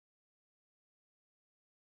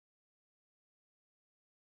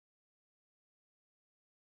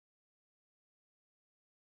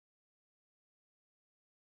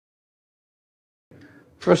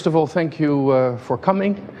First of all, thank you for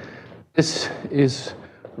coming. This is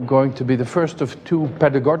going to be the first of two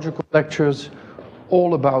pedagogical lectures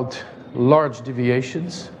all about large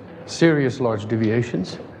deviations, serious large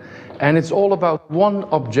deviations. And it's all about one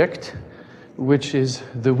object, which is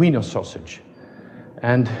the Wiener sausage.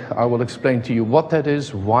 And I will explain to you what that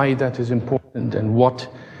is, why that is important, and what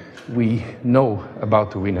we know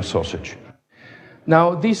about the Wiener sausage.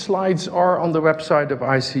 Now, these slides are on the website of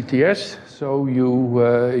ICTS, so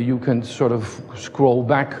you can sort of scroll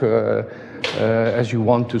back as you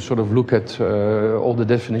want to sort of look at all the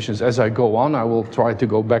definitions as I go on. I will try to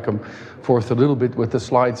go back and forth a little bit with the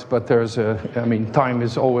slides, but time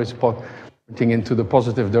is always pointing into the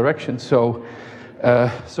positive direction, so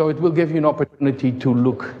it will give you an opportunity to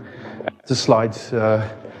look at the slides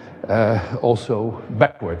also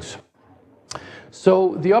backwards.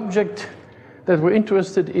 So the object that we're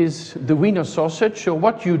interested in is the Wiener sausage. So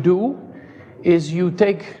what you do is you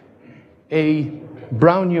take a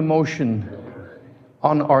Brownian motion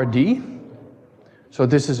on RD. So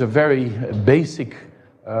this is a very basic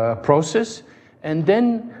process. And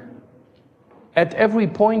then at every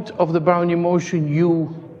point of the Brownian motion,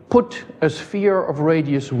 you put a sphere of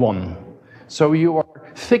radius 1. So you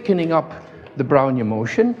are thickening up the Brownian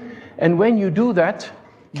motion. And when you do that,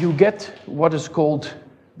 you get what is called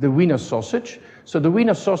the Wiener sausage. So the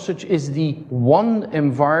Wiener sausage is the one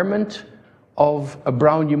environment of a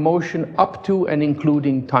Brownian motion up to and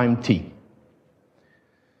including time t.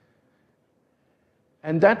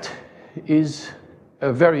 And that is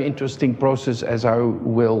a very interesting process, as I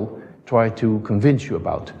will try to convince you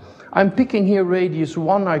about. I'm picking here radius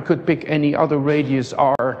 1. I could pick any other radius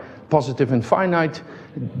r, positive and finite.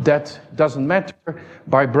 That doesn't matter.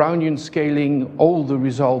 By Brownian scaling, all the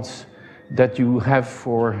results that you have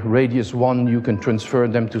for radius 1, you can transfer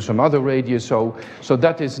them to some other radius, so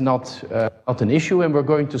that is not an issue, and we're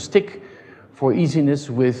going to stick for easiness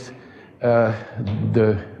with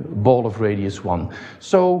the ball of radius 1.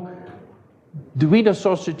 So the Wiener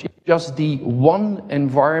sausage is just the one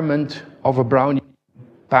environment of a Brownian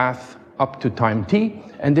path up to time t,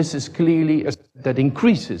 and this is clearly a set that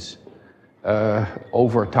increases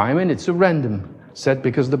over time, and it's a random set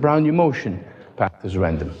because the Brownian motion path is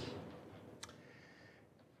random.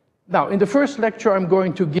 Now, in the first lecture, I'm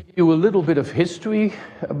going to give you a little bit of history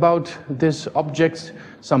about this object,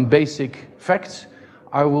 some basic facts.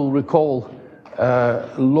 I will recall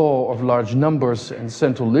law of large numbers and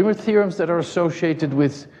central limit theorems that are associated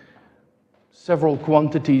with several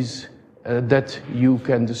quantities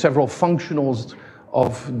several functionals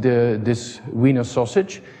of this Wiener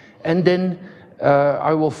sausage. And then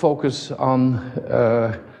I will focus on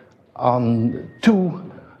two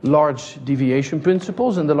large deviation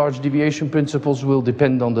principles, and the large deviation principles will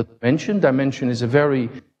depend on the dimension. Dimension is a very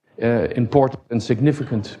important and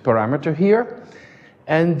significant parameter here.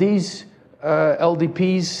 And these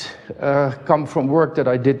LDPs come from work that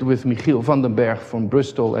I did with Michiel van den Berg from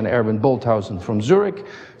Bristol and Erwin Bolthausen from Zurich.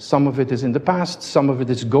 Some of it is in the past, some of it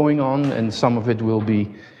is going on, and some of it will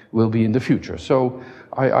be in the future. So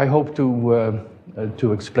I hope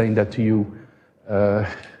to explain that to you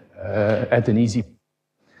at an easy.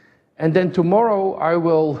 And then tomorrow I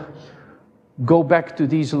will go back to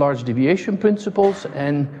these large deviation principles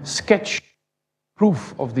and sketch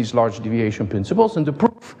proof of these large deviation principles. And the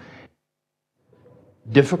proof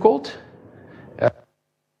is difficult,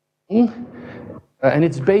 and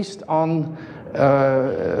it's based on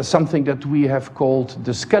something that we have called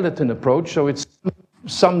the skeleton approach. So it's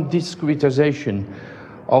some discretization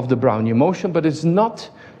of the Brownian motion, but it's not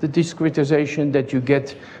the discretization that you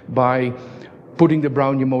get by putting the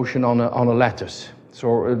Brownian motion on a lattice.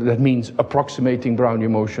 So that means approximating Brownian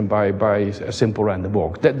motion by a simple random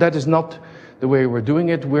walk. That is not the way we're doing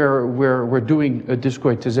it. We're doing a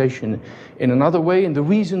discretization in another way, and the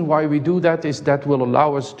reason why we do that is that will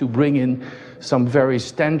allow us to bring in some very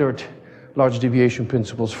standard large deviation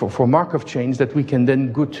principles for Markov chains that we can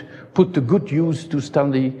then put to good use to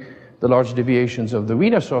study the large deviations of the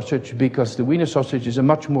Wiener sausage, because the Wiener sausage is a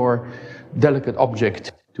much more delicate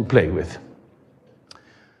object to play with.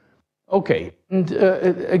 Okay, and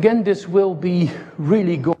again, this will be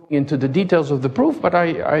really going into the details of the proof, but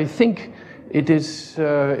I think it is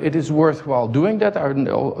worthwhile doing that.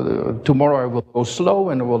 Tomorrow I will go slow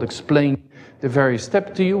and I will explain the various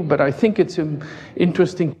steps to you, but I think it's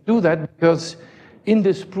interesting to do that because in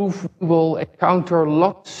this proof we will encounter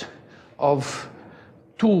lots of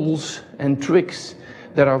tools and tricks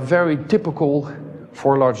that are very typical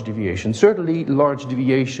for large deviations. Certainly large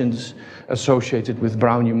deviations associated with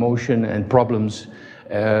Brownian motion and problems.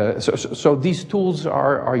 So these tools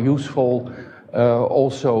are useful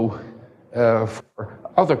also for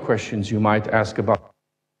other questions you might ask about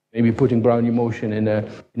maybe putting Brownian motion in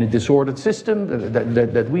a disordered system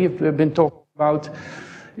that we have been talking about.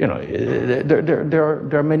 You know,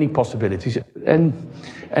 there are many possibilities, and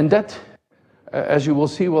that, as you will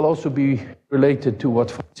see, will also be related to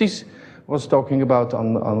what Francis was talking about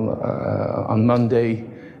on Monday.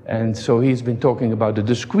 And so he's been talking about the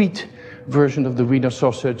discrete version of the Wiener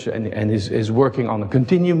sausage, and is working on a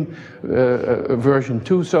continuum version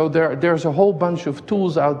too. So there's a whole bunch of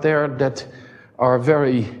tools out there that are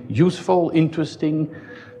very useful, interesting,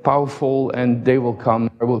 powerful, and I will come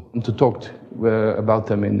to talk about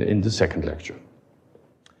them in the second lecture.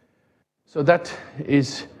 So that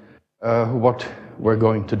is what we're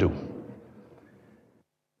going to do.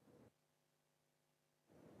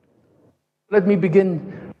 Let me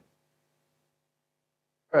begin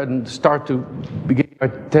and start to begin by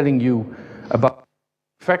telling you about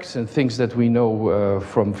facts and things that we know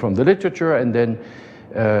from the literature, and then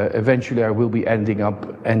eventually I will be ending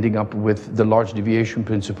up with the large deviation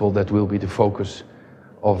principle that will be the focus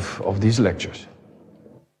of these lectures.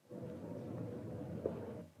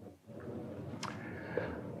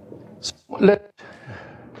 So let's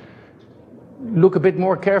look a bit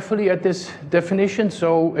more carefully at this definition.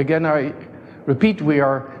 So again, I repeat, we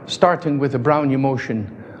are starting with a Brownian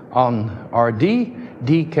motion on Rd.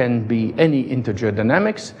 D can be any integer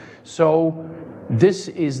dynamics. So this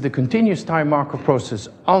is the continuous time Markov process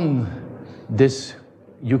on this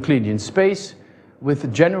Euclidean space with the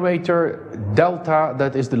generator delta,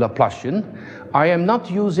 that is the Laplacian. I am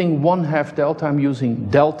not using 1/2 delta, I'm using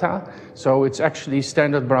delta. So it's actually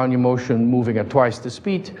standard Brownian motion moving at twice the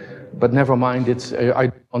speed, but never mind, I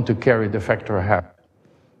don't want to carry the factor 1/2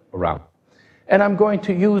 around. And I'm going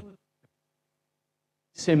to use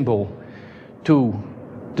symbol to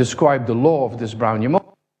describe the law of this Brownian motion.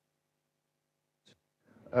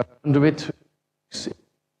 Under it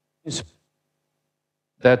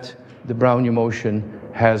that the Brownian motion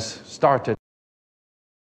has started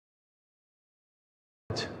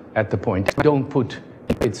at the point. I don't put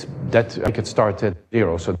it's that I could start at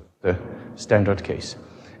 0, so the standard case.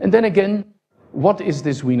 And then again, what is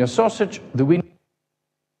this Wiener sausage? The Wiener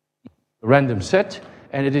random set,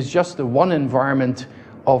 and it is just the one environment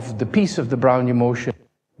of the piece of the Brownian motion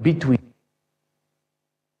between,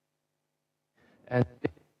 and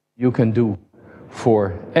you can do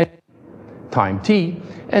for any time t,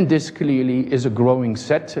 and this clearly is a growing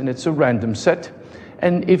set, and it's a random set.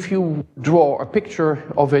 And if you draw a picture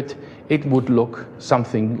of it, it would look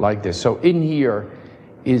something like this. So in here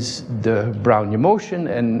is the Brownian motion,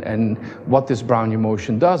 and what this Brownian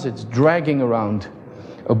motion does, it's dragging around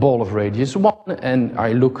a ball of radius 1, and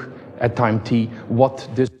I look at time t what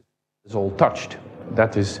this is all touched.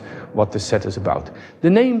 That is what the set is about. The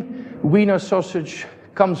name Wiener sausage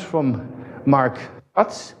comes from Mark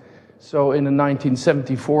Katz. So in a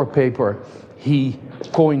 1974 paper, he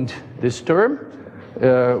coined this term,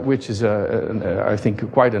 which is, I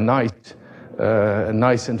think, quite a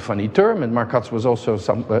nice and funny term. And Mark Katz was also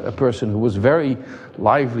a person who was very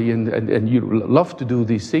lively and you love to do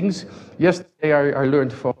these things. Yesterday I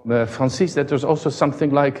learned from Francis that there's also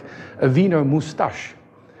something like a Wiener moustache.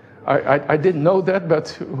 I didn't know that, but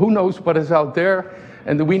who knows what is out there.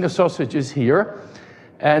 And the Wiener sausage is here.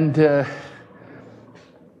 And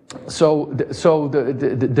so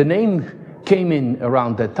the name came in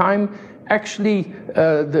around that time. Actually,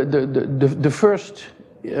 the first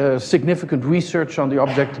significant research on the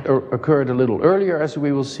object occurred a little earlier, as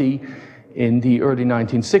we will see, in the early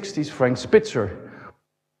 1960s. Frank Spitzer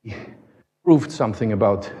proved something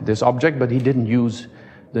about this object, but he didn't use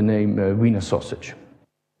the name Wiener sausage.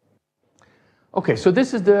 Okay, so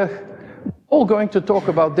this is all going to talk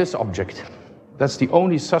about this object. That's the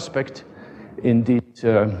only suspect in these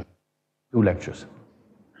two lectures.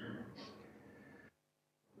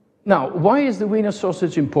 Now, why is the Wiener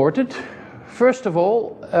sausage important? First of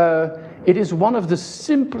all, it is one of the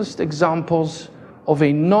simplest examples of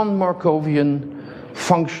a non-Markovian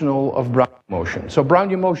functional of Brownian motion. So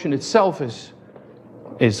Brownian motion itself is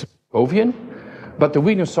Markovian, but the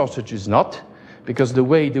Wiener sausage is not, because the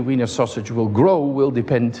way the Wiener sausage will grow will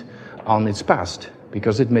depend on its past,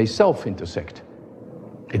 because it may self-intersect.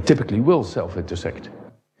 It typically will self-intersect.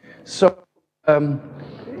 So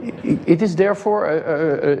it is therefore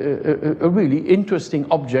a really interesting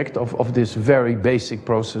object of this very basic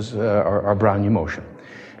process, our Brownian motion.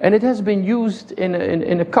 And it has been used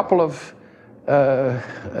in a couple of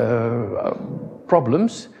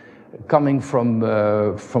problems coming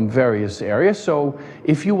from various areas. So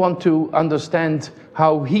if you want to understand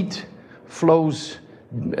how heat flows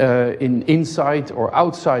inside or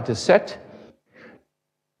outside a set,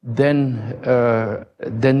 then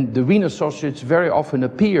the Wiener sausage very often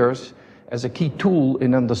appears as a key tool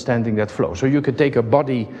in understanding that flow. So you could take a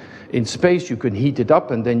body in space, you can heat it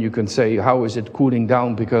up, and then you can say, how is it cooling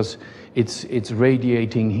down because it's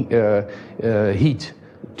radiating heat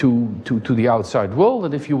to the outside world.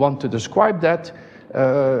 And if you want to describe that,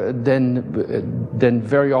 then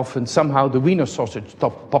very often somehow the Wiener sausage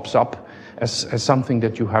pops up as something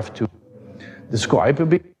that you have to describe.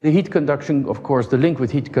 The heat conduction, of course, the link with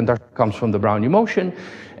heat conduction comes from the Brownian motion,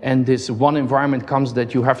 and this one environment comes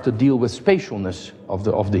that you have to deal with spatialness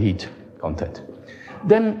of the heat content.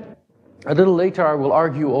 Then a little later I will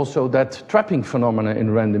argue also that trapping phenomena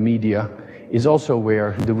in random media is also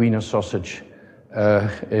where the Wiener sausage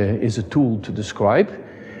is a tool to describe.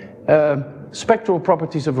 Spectral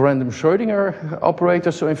properties of random Schrödinger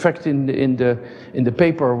operators. So in fact in the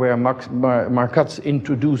paper where Marcatz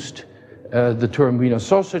introduced the term Wiener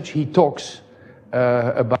sausage, he talks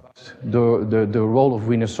about the role of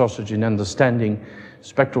Wiener sausage in understanding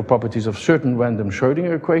spectral properties of certain random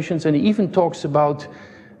Schrödinger equations, and he even talks about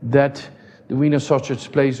that the Wiener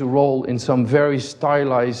sausage plays a role in some very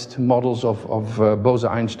stylized models of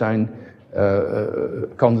Bose-Einstein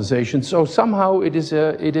condensation. So somehow it is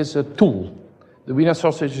a tool. The Wiener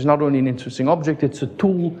sausage is not only an interesting object, it's a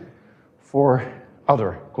tool for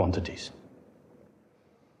other quantities.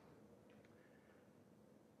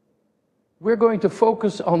 We're going to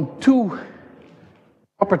focus on two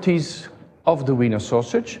properties of the Wiener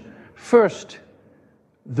sausage. First,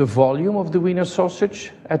 the volume of the Wiener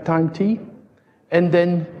sausage at time t, and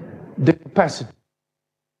then the capacity.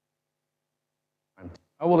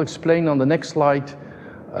 I will explain on the next slide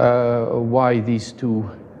why these two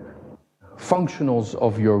functionals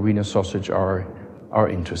of your Wiener sausage are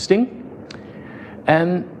interesting.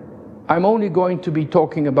 And I'm only going to be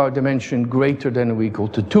talking about dimension greater than or equal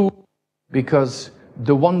to 2, because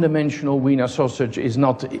the one-dimensional Wiener sausage is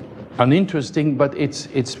not uninteresting, but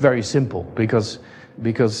it's very simple, because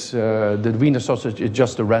the Wiener sausage is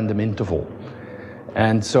just a random interval.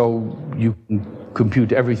 And so you can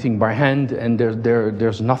compute everything by hand, and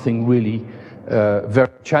there's nothing really very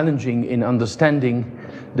challenging in understanding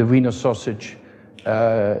the Wiener sausage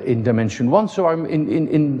in dimension 1. So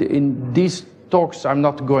in these talks, I'm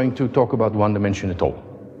not going to talk about one dimension at all.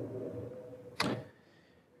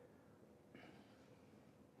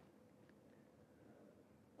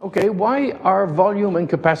 Okay, why are volume and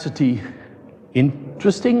capacity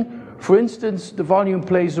interesting? For instance, the volume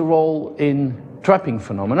plays a role in trapping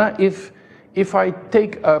phenomena. If I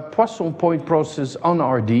take a Poisson point process on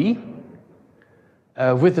RD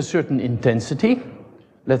with a certain intensity,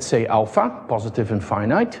 let's say alpha, positive and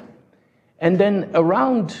finite, and then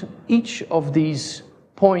around each of these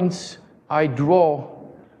points I draw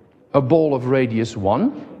a ball of radius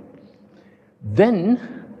 1,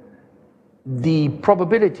 then the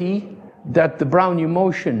probability that the Brownian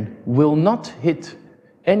motion will not hit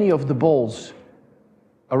any of the balls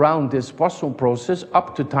around this Poisson process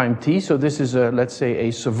up to time t, so this is let's say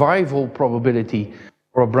a survival probability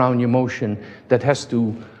for a Brownian motion that has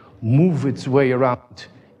to move its way around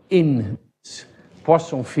in this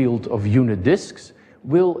Poisson field of unit disks,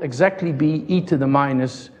 will exactly be e to the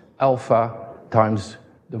minus alpha times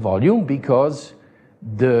the volume, because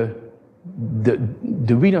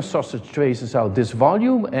the Wiener sausage traces out this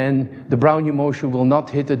volume, and the Brownian motion will not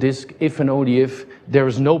hit the disk if and only if there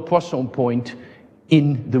is no Poisson point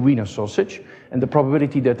in the Wiener sausage. And the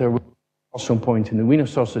probability that there will be a Poisson point in the Wiener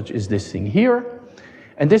sausage is this thing here.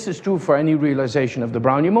 And this is true for any realization of the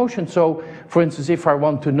Brownian motion. So, for instance, if I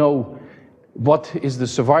want to know what is the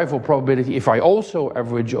survival probability if I also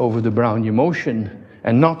average over the Brownian motion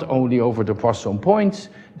and not only over the Poisson points,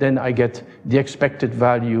 then I get the expected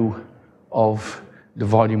value of the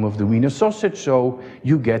volume of the Wiener sausage. So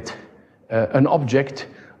you get an object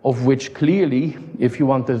of which clearly, if you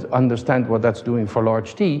want to understand what that's doing for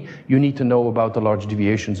large t, you need to know about the large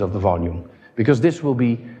deviations of the volume, because this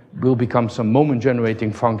will become some moment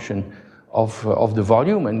generating function of the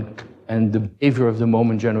volume, and the behavior of the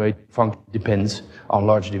moment generating function depends on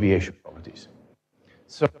large deviation properties.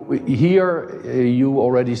 So here you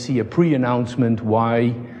already see a pre-announcement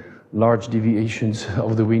why large deviations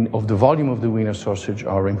of the volume of the Wiener sausage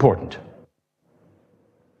are important.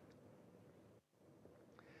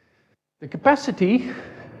 The capacity,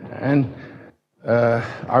 and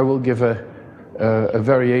I will give a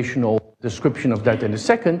variational description of that in a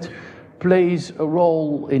second, plays a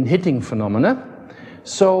role in hitting phenomena.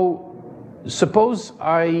 So suppose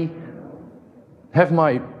I have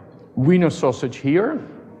my Wiener sausage here,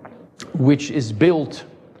 which is built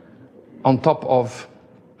on top of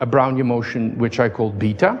a Brownian motion which I call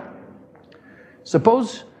beta.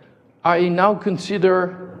 Suppose I now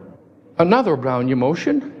consider another Brownian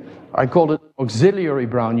motion. I call it auxiliary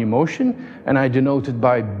Brownian motion, and I denote it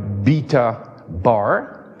by beta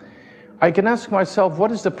bar. I can ask myself,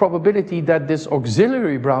 what is the probability that this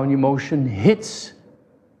auxiliary Brownian motion hits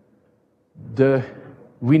the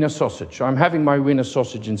Wiener sausage? So I'm having my Wiener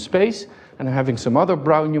sausage in space, and I'm having some other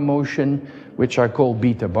Brownian motion, which I call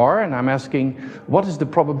beta bar, and I'm asking, what is the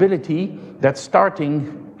probability that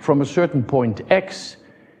starting from a certain point x,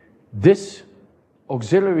 this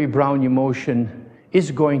auxiliary Brownian motion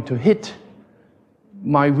is going to hit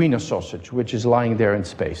my Wiener sausage, which is lying there in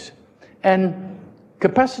space. And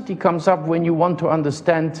capacity comes up when you want to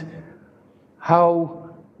understand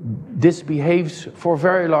how this behaves for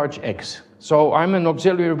very large x. So I'm an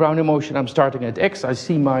auxiliary Brownian motion, I'm starting at x, I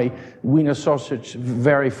see my Wiener sausage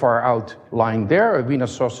very far out lying there, a Wiener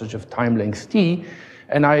sausage of time length t,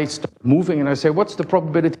 and I start moving and I say, what's the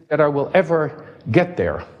probability that I will ever get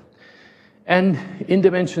there? And in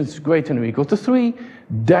dimensions greater than or equal to 3,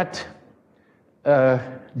 that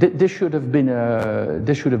this should have been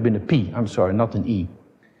a p. I'm sorry, not an e.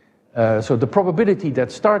 So the probability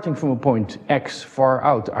that starting from a point x far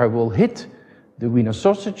out, I will hit the Wiener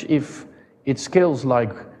sausage if it scales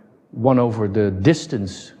like 1 over the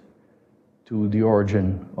distance to the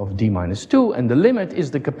origin of d minus 2, and the limit is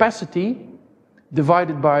the capacity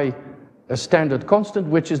divided by a standard constant,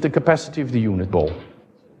 which is the capacity of the unit ball.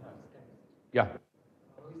 Yeah.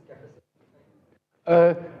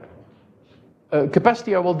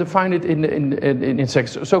 Capacity, I will define it in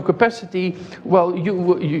seconds. So capacity, well,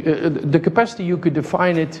 the capacity, you could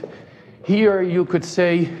define it here. You could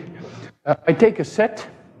say, I take a set.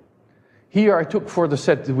 Here I took for the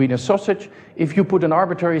set the Wiener sausage. If you put an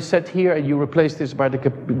arbitrary set here and you replace this by the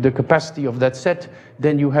capacity of that set,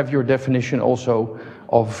 then you have your definition also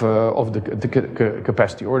of the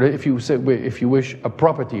capacity, or if you wish, a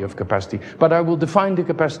property of capacity. But I will define the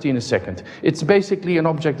capacity in a second. It's basically an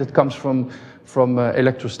object that comes from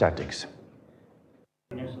electrostatics.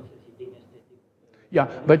 Yeah,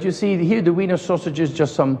 but you see here the Wiener sausage is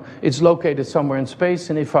just it's located somewhere in space,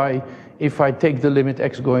 and if I take the limit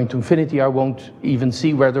x going to infinity, I won't even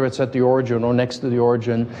see whether it's at the origin or next to the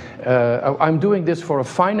origin. I'm doing this for a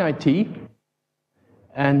finite t,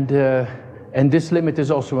 and this limit is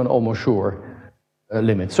also an almost sure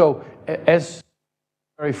limit. So as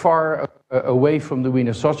very far away from the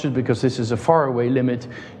Wiener sausage, because this is a far away limit,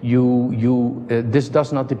 this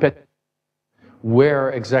does not depend where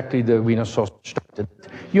exactly the Wiener sausage started.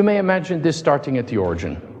 You may imagine this starting at the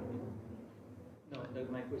origin. No,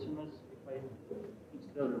 my question was,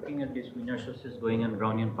 instead of looking at this Wiener sausage going and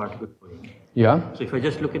Brownian particle going. Yeah. So if I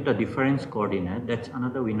just look at the difference coordinate, that's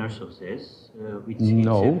another Wiener sausage, which is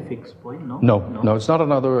a fixed point, no? No, it's not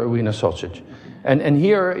another Wiener sausage. And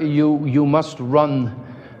here you must run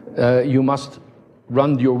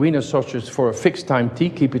your Wiener sausage for a fixed time t,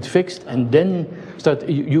 keep it fixed, and then start.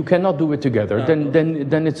 You cannot do it together.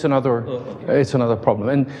 Then it's another problem.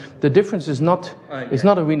 And the difference is not it's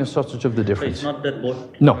not a Wiener sausage of the difference. So it's not that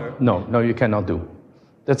both. No, you cannot do.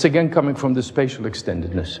 That's again coming from the spatial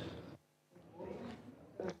extendedness.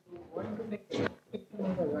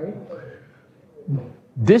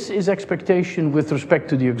 This is expectation with respect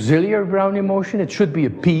to the auxiliary Brownian motion. It should be a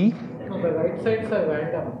p. On the right sides are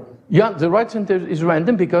random. Yeah, the right center is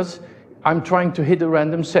random because I'm trying to hit a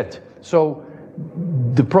random set. So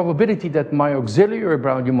the probability that my auxiliary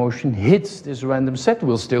Brownian motion hits this random set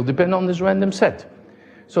will still depend on this random set.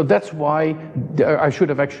 So that's why I should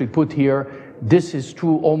have actually put here, this is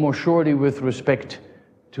true almost surely with respect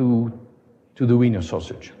to the Wiener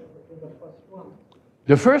sausage.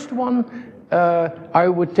 The first one, I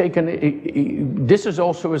would take this is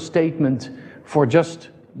also a statement for just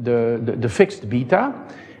the fixed beta.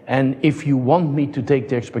 And if you want me to take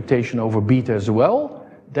the expectation over beta as well,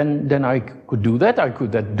 then I could do that. I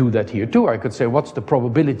could do that here too. I could say, what's the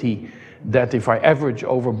probability that if I average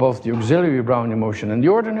over both the auxiliary Brownian motion and the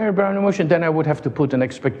ordinary Brownian motion, then I would have to put an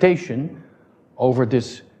expectation over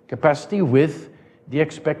this capacity with the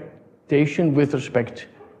expectation with respect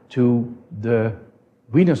to the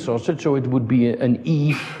Wiener sausage, so it would be an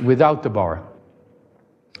E without the bar.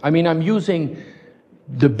 I mean, I'm using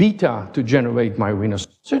the beta to generate my Wiener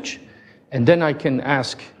sausage, and then I can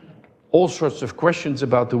ask all sorts of questions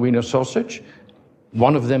about the Wiener sausage.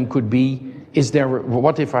 One of them could be,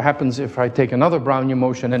 what if it happens if I take another Brownian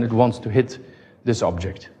motion and it wants to hit this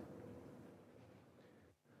object?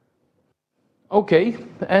 Okay,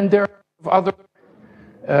 and there are other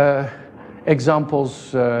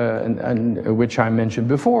examples which I mentioned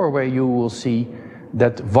before, where you will see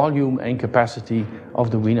that volume and capacity of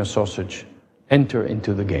the Wiener sausage enter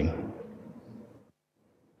into the game.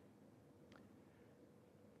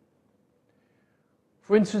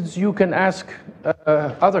 For instance, you can ask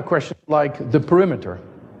other questions like the perimeter.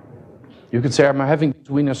 You could say, I'm having this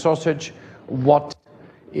Wiener sausage, what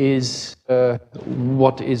is the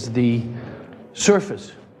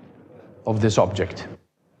surface of this object?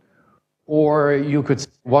 Or you could say,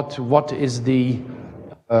 what is the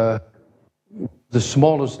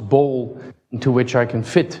smallest bowl into which I can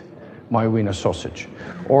fit my Wiener sausage?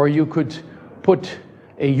 Or you could put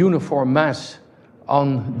a uniform mass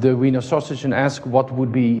on the Wiener sausage and ask what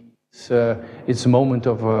would be its moment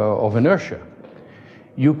of inertia.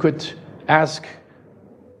 You could ask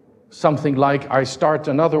something like, I start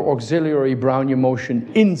another auxiliary Brownian motion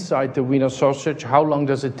inside the Wiener sausage, how long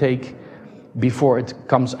does it take before it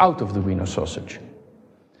comes out of the Wiener sausage?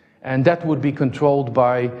 And that would be controlled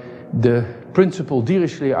by the principal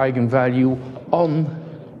Dirichlet eigenvalue on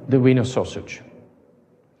the Wiener sausage.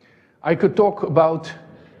 I could talk about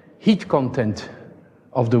heat content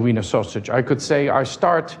of the Wiener sausage. I could say I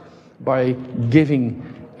start by giving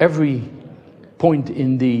every point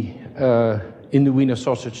in the Wiener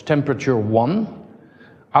sausage temperature 1.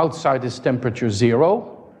 Outside is temperature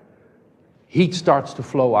 0. Heat starts to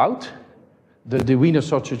flow out. The Wiener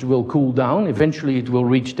sausage will cool down. Eventually it will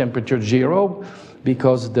reach temperature 0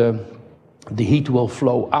 because the heat will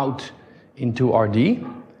flow out into RD.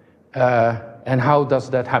 And how does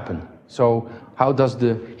that happen? So how does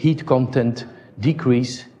the heat content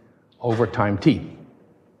decrease over time t?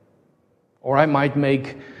 Or I might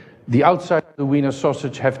make the outside of the Wiener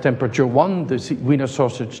sausage have temperature 1, the Wiener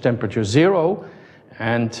sausage temperature 0,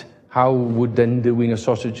 and how would then the Wiener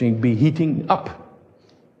sausage be heating up?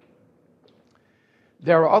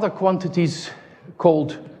 There are other quantities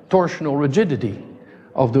called torsional rigidity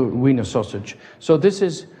of the Wiener sausage. So this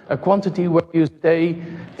is a quantity where you say,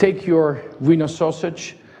 take your Wiener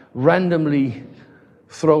sausage, randomly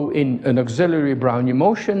throw in an auxiliary Brownian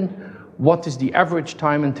motion. What is the average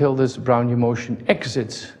time until this Brownian motion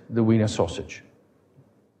exits the Wiener sausage?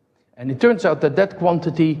 And it turns out that that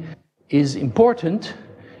quantity is important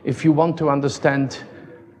if you want to understand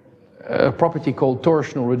a property called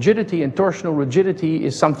torsional rigidity. And torsional rigidity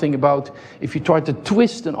is something about if you try to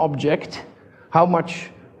twist an object, how much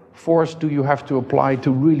force do you have to apply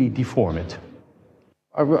to really deform it?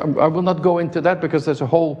 I will not go into that because there's a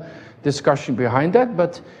whole discussion behind that,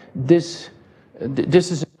 but this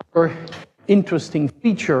is another interesting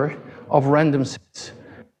feature of random sets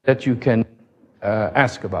that you can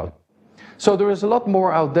ask about. So there is a lot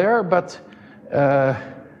more out there, but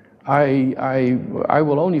I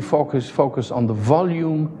will only focus on the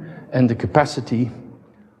volume and the capacity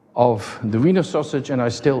of the Wiener sausage, and I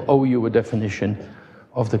still owe you a definition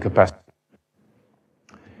of the capacity.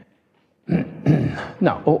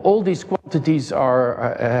 Now, all these quantities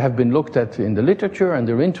have been looked at in the literature, and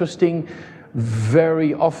they're interesting.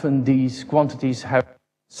 Very often these quantities have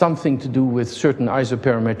something to do with certain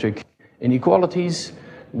isoperimetric inequalities,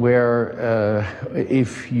 where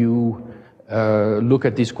if you look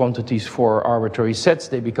at these quantities for arbitrary sets,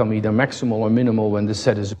 they become either maximal or minimal when the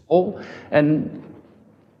set is a whole. And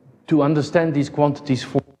to understand these quantities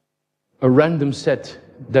for a random set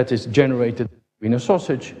that is generated in a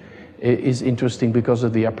sausage is interesting because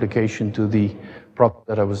of the application to the problem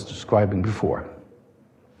that I was describing before.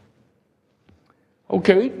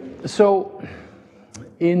 Okay, so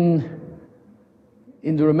in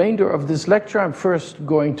the remainder of this lecture, I'm first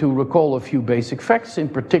going to recall a few basic facts, in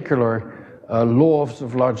particular laws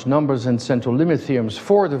of large numbers and central limit theorems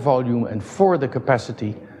for the volume and for the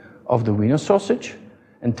capacity of the Wiener sausage,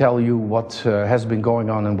 and tell you what has been going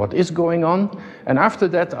on and what is going on. And after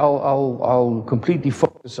that, I'll completely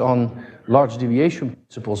focus on large deviation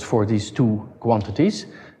principles for these two quantities.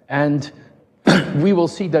 And we will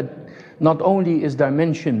see that not only is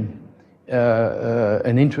dimension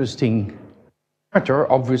an interesting matter,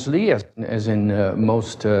 obviously, as in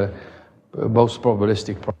most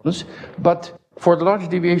probabilistic problems, but for the large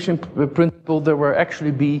deviation principle, there will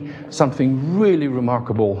actually be something really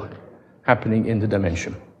remarkable happening in the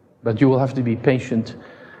dimension. But you will have to be patient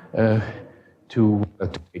to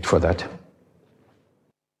wait for that.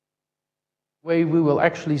 We will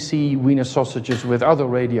actually see Wiener sausages with other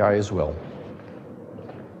radii as well.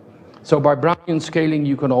 So by Brownian scaling,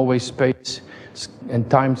 you can always space and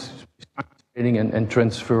time scaling and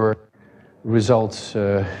transfer results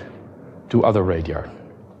to other radii.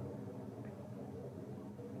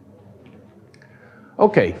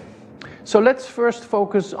 Okay, so let's first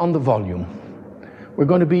focus on the volume. We're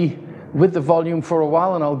going to be with the volume for a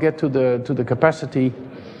while, and I'll get to the capacity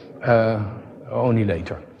only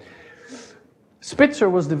later. Spitzer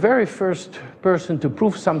was the very first person to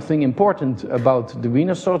prove something important about the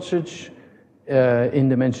Wiener sausage in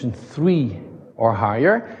dimension 3 or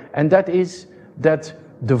higher, and that is that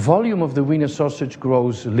the volume of the Wiener sausage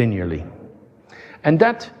grows linearly. And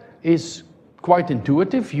that is quite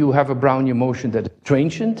intuitive. You have a Brownian motion that is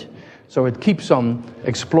transient, so it keeps on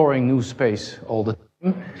exploring new space all the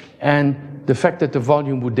time. And the fact that the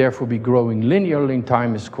volume would therefore be growing linearly in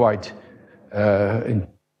time is quite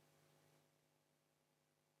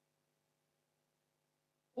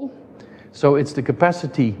so it's the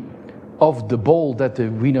capacity of the ball that the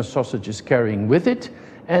Wiener sausage is carrying with it,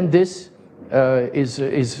 and this is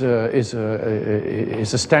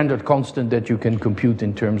a standard constant that you can compute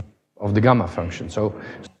in terms of the gamma function. So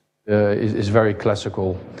is very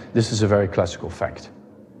classical. This is a very classical fact.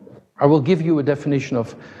 I will give you a definition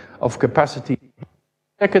of capacity.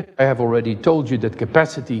 Second, I have already told you that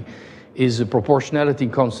capacity is a proportionality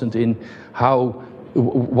constant in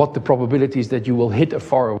what the probability is that you will hit a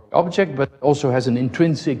faraway object, but also has an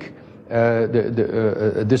intrinsic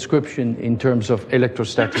description in terms of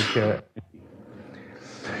electrostatic.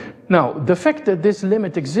 Now, the fact that this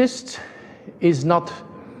limit exists is not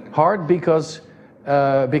hard because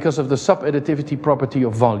of the subadditivity property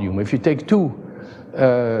of volume. If you take two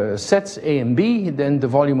sets A and B, then the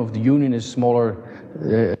volume of the union is smaller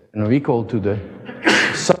or equal to the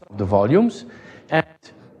sum of the volumes. And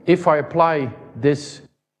if I apply this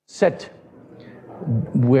set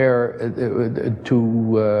where to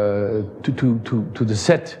the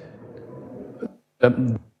set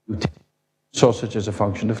sausage as a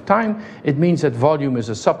function of time, it means that volume is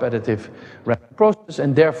a subadditive random process,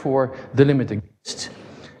 and therefore the limit exists.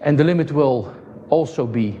 And the limit will also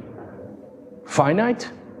be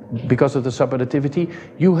finite because of the subadditivity.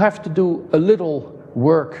 You have to do a little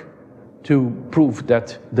work to prove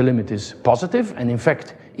that the limit is positive, and in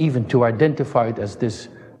fact even to identify it as this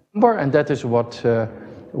number, and that is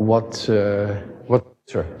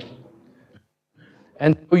sir.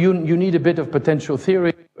 And you need a bit of potential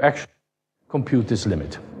theory to actually compute this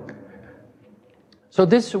limit. So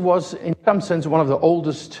this was, in some sense, one of the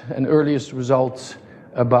oldest and earliest results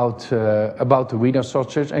about the Wiener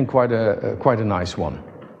sausage, and quite a nice one.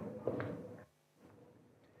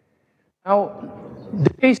 Now,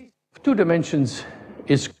 the case of two dimensions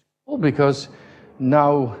is cool because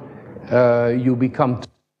now you become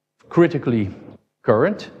critically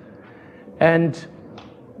current, and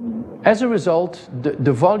as a result,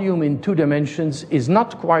 the volume in two dimensions is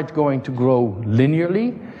not quite going to grow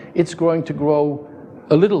linearly. It's going to grow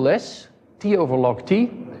a little less, t over log t,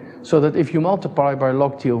 so that if you multiply by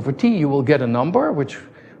log t over t, you will get a number which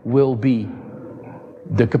will be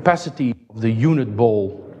the capacity of the unit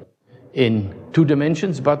ball in two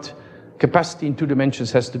dimensions, but capacity in two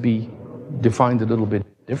dimensions has to be defined a little bit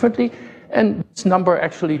differently. And this number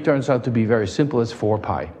actually turns out to be very simple. It's 4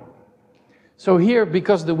 pi. So here,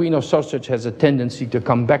 because the Wiener sausage has a tendency to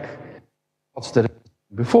come back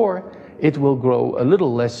before, it will grow a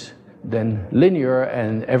little less than linear,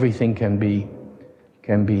 and everything can be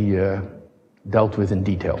dealt with in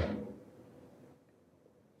detail.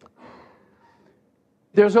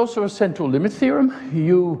 There's also a central limit theorem.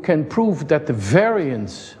 You can prove that the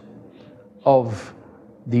variance of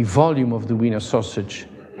the volume of the Wiener sausage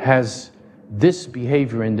has this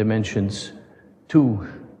behavior in dimensions 2,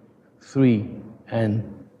 3, and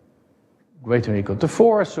greater or equal to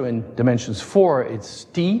 4. So in dimensions 4, it's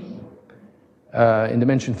t. In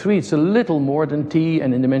dimension 3, it's a little more than t,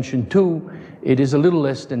 and in dimension 2, it is a little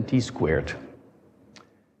less than t squared.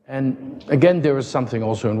 And again, there is something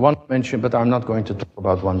also in one dimension, but I'm not going to talk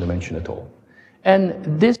about one dimension at all.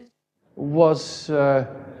 And this was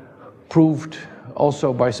proved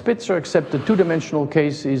also by Spitzer, except the two-dimensional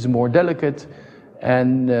case is more delicate,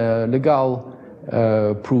 and Legal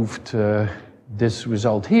proved this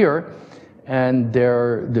result here. And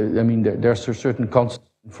there's a certain constant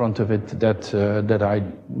in front of it that I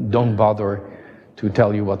don't bother to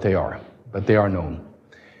tell you what they are, but they are known.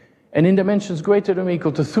 And in dimensions greater than or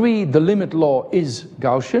equal to 3, the limit law is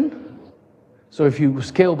Gaussian. So if you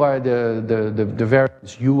scale by the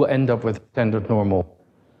variance, you will end up with standard normal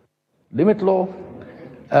limit law.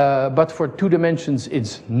 But for 2 dimensions,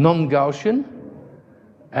 it's non-Gaussian.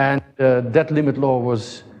 And that limit law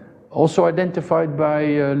was also identified by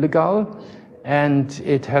Legal. And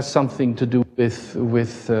it has something to do with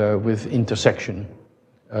intersection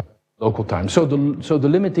local time. So the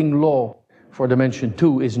limiting law for dimension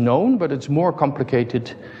 2 is known, but it's more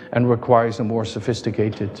complicated and requires a more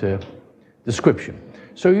sophisticated description.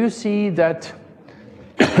 So you see that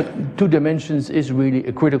 2 dimensions is really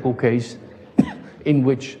a critical case in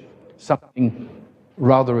which something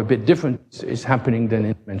rather a bit different is happening than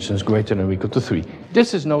in dimensions greater than or equal to 3.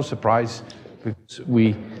 This is no surprise, because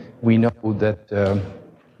we know that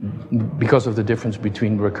because of the difference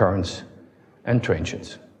between recurrence and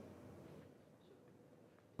transients.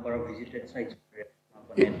 Number of visited sites per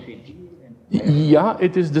entry D. Yeah,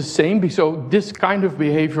 it is the same. So this kind of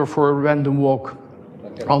behavior for a random walk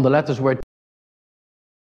on the lattice where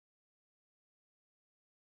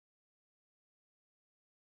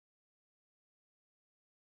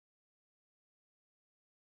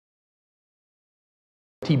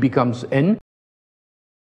T becomes N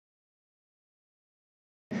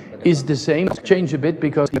is the same. Change a bit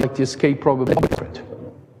because like the escape probability is different.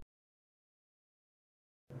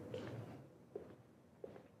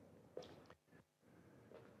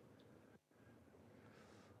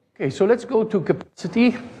 Okay, so let's go to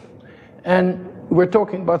capacity, and we're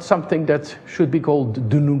talking about something that should be called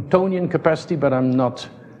the Newtonian capacity, but I'm not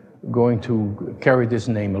going to carry this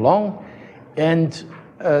name along. And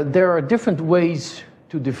there are different ways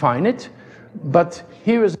to define it, but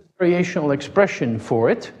here is a variational expression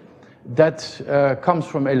for it that comes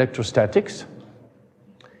from electrostatics.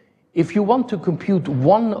 If you want to compute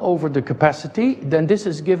 1 over the capacity, then this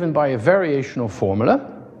is given by a variational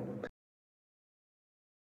formula.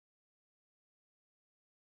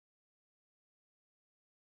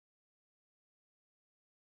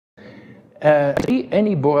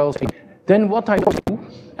 Any Borel, then what I do,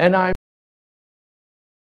 and I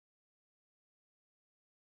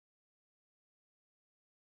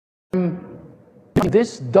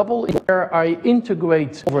this double where I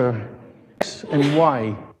integrate over x and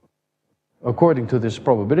y according to this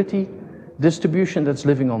probability distribution that's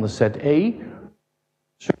living on the set A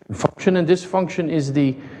certain function, and this function is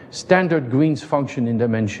the standard Green's function in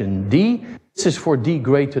dimension D. This is for D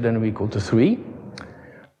greater than or equal to 3.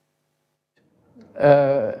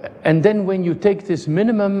 And then when you take this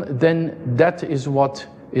minimum, then that is what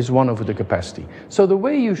is 1 over the capacity. So the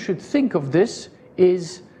way you should think of this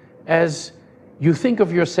is as you think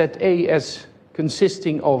of your set A as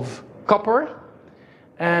consisting of copper,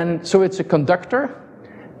 and so it's a conductor,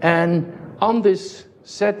 and on this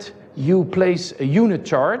set you place a unit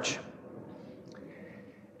charge,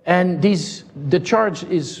 and the charge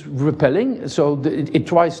is repelling, so it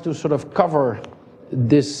tries to sort of cover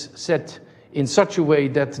this set in such a way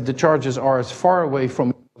that the charges are as far away from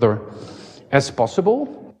each other as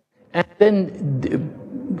possible. And then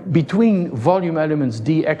between volume elements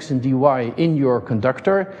dx and dy in your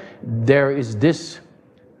conductor, there is this,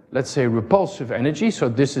 let's say, repulsive energy. So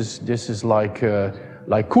this is like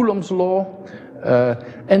Coulomb's law.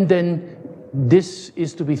 And then this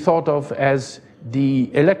is to be thought of as the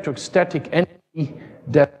electrostatic energy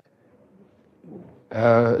that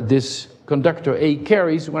this conductor A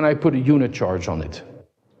carries when I put a unit charge on it.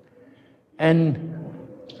 And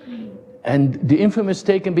the influence is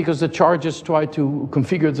taken because the charges try to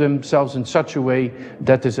configure themselves in such a way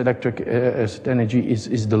that this electric energy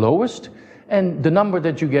is the lowest, and the number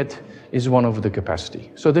that you get is 1 over the capacity.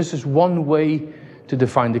 So this is one way to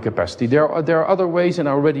define the capacity. There are other ways, and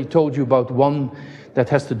I already told you about one that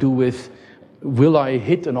has to do with, will I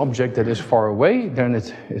hit an object that is far away? Then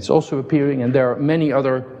it's also appearing, and there are many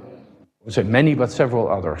other, I would say many, but several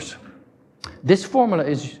others. This formula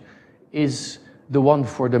is the one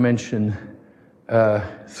for dimension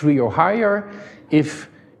 3 or higher. If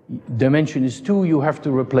dimension is 2, you have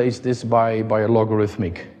to replace this by a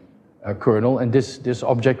logarithmic kernel, and this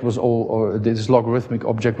object was this logarithmic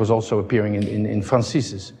object was also appearing in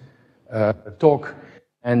Francis's talk,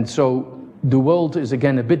 and so the world is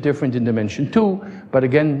again a bit different in dimension 2, but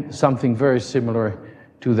again something very similar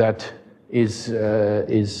to that is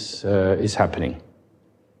happening.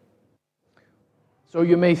 So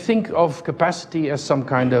you may think of capacity as some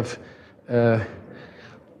kind of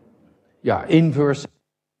inverse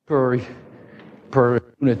per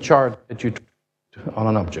unit charge that you on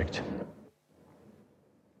an object.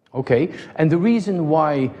 Okay, and the reason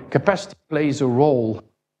why capacity plays a role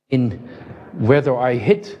in whether I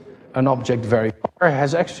hit an object very far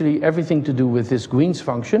has actually everything to do with this Green's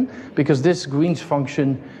function, because this Green's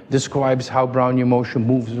function describes how Brownian motion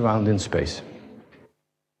moves around in space.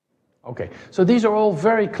 Okay, so these are all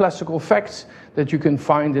very classical facts that you can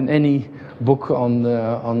find in any book on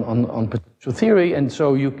potential theory, and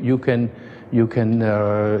so you can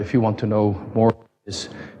if you want to know more about this,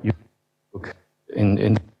 you can look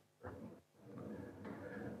in.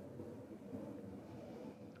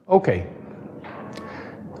 Okay.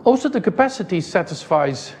 Also, the capacity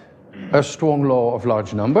satisfies a strong law of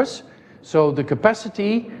large numbers. So the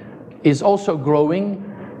capacity is also growing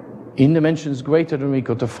in dimensions greater than or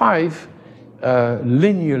equal to 5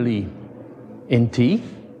 linearly in T.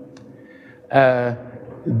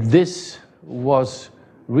 This was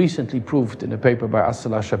recently proved in a paper by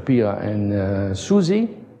Astela Shapira and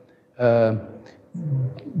Suzy.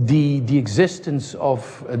 the existence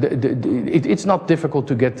of, it's not difficult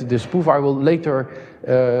to get this proof. I will later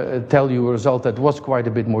tell you a result that was quite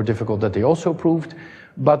a bit more difficult that they also proved,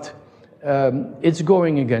 but it's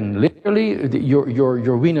going again linearly.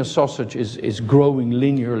 Your Wiener sausage is growing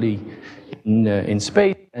linearly in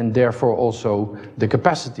space, and therefore also the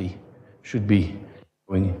capacity should be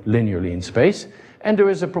going linearly in space. And there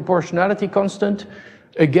is a proportionality constant.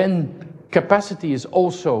 Again, capacity is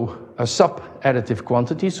also a sub-additive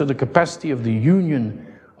quantity, so the capacity of the union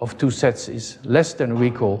of two sets is less than or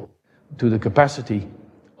equal to the capacity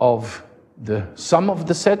of the sum of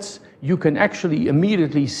the sets. You can actually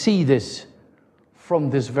immediately see this from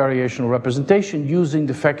this variational representation using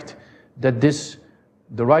the fact that this,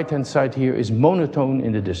 the right-hand side here, is monotone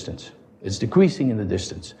in the distance. It's decreasing in the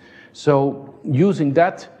distance. So using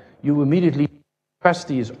that, you immediately,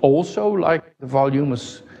 capacity is also, like the volume,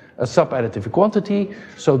 is a sub-additive quantity.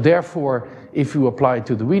 So therefore, if you apply it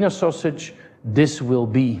to the Wiener sausage, this will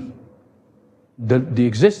be, the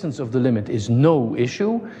existence of the limit is no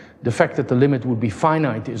issue. The fact that the limit would be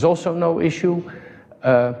finite is also no issue.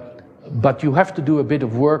 But you have to do a bit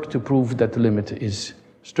of work to prove that the limit is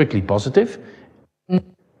strictly positive.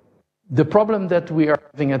 The problem that we are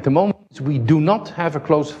having at the moment is we do not have a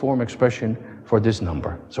closed form expression for this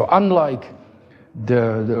number. So unlike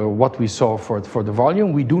what we saw for the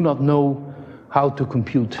volume, we do not know how to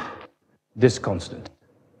compute this constant.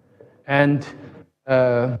 And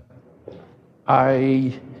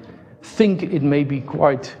I think it may be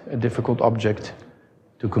quite a difficult object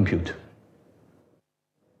to compute.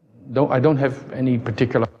 I don't have any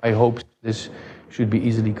particular high hopes this should be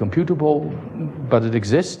easily computable, but it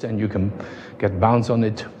exists and you can get bounds on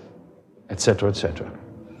it, etc., etc.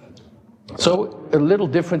 So a little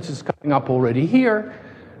difference is coming up already here.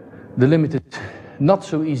 The limit is not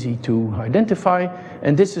so easy to identify,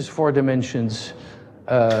 and this is for dimensions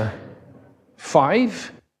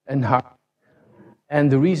 5 and higher. And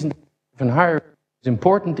the reason even higher is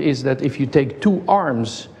important is that if you take two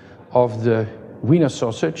arms of the Wiener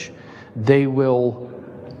sausage, they will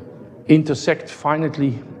intersect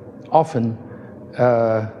finitely often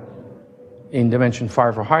in dimension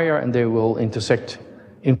 5 or higher, and they will intersect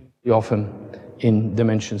often in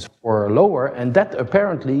dimensions 4 or lower, and that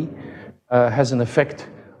apparently has an effect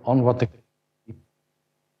on what the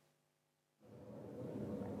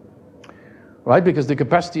right, because the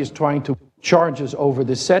capacity is trying to charges over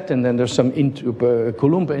the set, and then there's some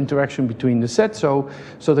Coulomb interaction between the sets. So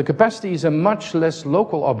the capacity is a much less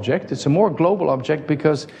local object. It's a more global object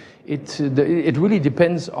because it really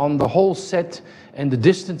depends on the whole set and the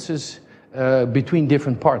distances between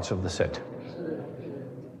different parts of the set.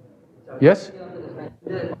 Yes?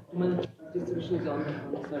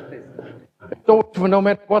 So no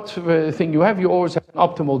matter what thing you have, you always have an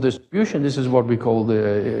optimal distribution. This is what we call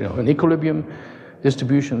an equilibrium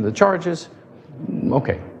distribution of the charges.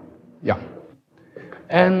 Okay, yeah.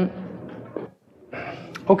 And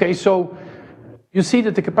okay, so you see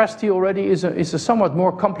that the capacity already is a somewhat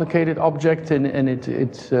more complicated object, and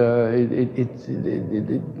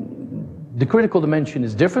the critical dimension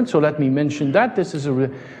is different. So let me mention that. This is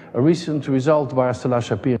a recent result by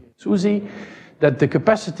Stella-Shapir and Susi, that the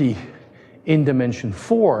capacity in dimension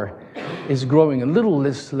 4 is growing a little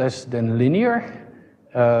less than linear,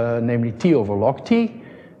 namely t over log t.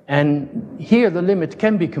 And here the limit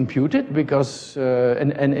can be computed because,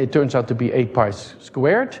 and it turns out to be 8 pi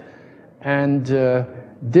squared. And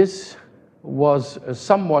this was a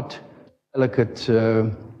somewhat delicate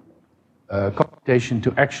computation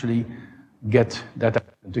to actually get that,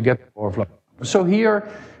 to get the power of log. So here,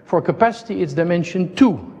 for capacity, it's dimension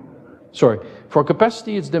 2. Sorry, for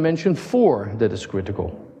capacity, it's dimension 4 that is critical.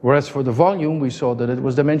 Whereas for the volume, we saw that it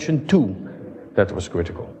was dimension 2 that was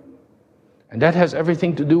critical. And that has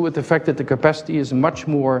everything to do with the fact that the capacity is a much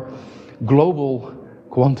more global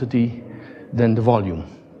quantity than the volume.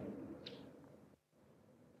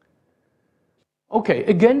 Okay,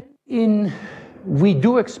 again, we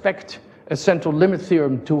do expect a central limit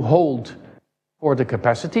theorem to hold for the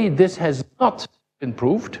capacity. This has not been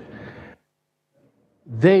proved.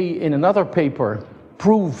 They, in another paper,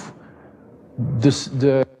 prove this,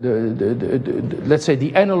 let's say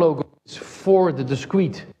the analog for the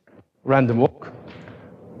discrete random walk.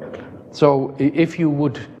 So if you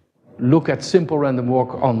would look at simple random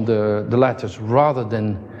walk on the lattice rather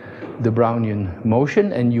than the Brownian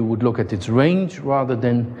motion, and you would look at its range rather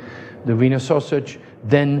than the Wiener sausage,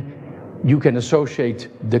 then you can associate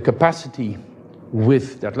the capacity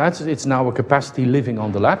with that lattice. It's now a capacity living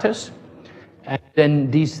on the lattice. And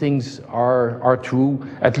then these things are true,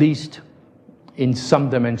 at least in some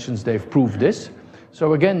dimensions they've proved this.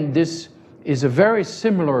 So again, this is a very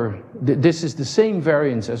similar, this is the same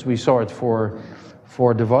variance as we saw it for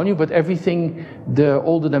the volume, but everything,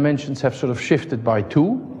 all the dimensions have sort of shifted by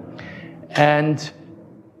 2. And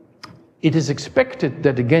it is expected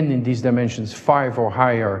that again in these dimensions 5 or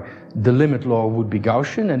higher, the limit law would be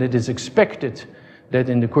Gaussian, and it is expected that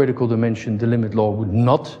in the critical dimension the limit law would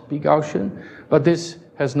not be Gaussian, but this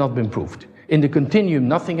has not been proved. In the continuum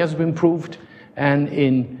nothing has been proved, and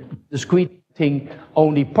in discrete thing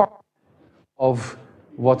only part of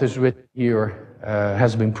what is written here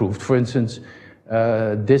has been proved. For instance,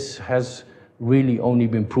 this has really only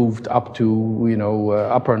been proved up to, you know,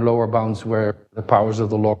 upper and lower bounds where the powers of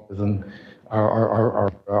the logarithm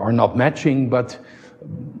are not matching, but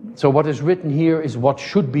so what is written here is what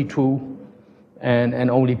should be true,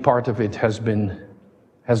 and only part of it has been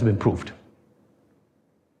proved.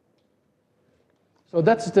 So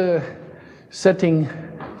that's the setting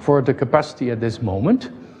for the capacity at this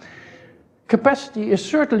moment. Capacity is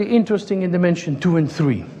certainly interesting in dimension 2 and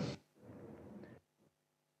 3.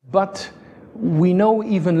 But we know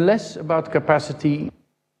even less about capacity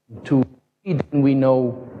to than we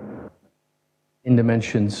know in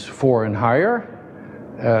dimensions 4 and higher.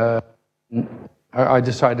 I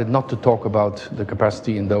decided not to talk about the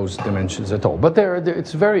capacity in those dimensions at all. But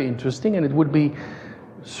it's very interesting, and it would be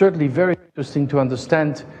certainly very interesting to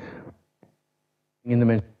understand in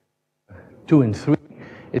dimension 2 and 3.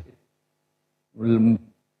 It's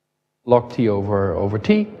log t over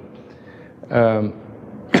t.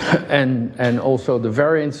 And also the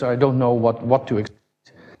variance, I don't know what to expect.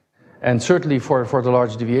 And certainly for the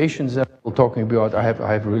large deviations that we're talking about, I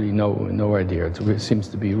have really no idea. It seems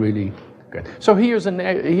to be really good. So here's an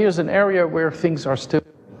area where things are still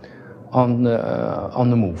on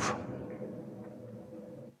the move.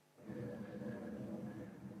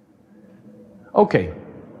 Okay.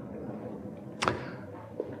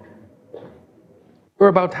 We're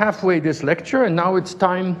about halfway this lecture, and now it's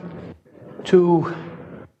time to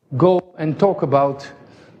go and talk about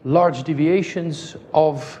large deviations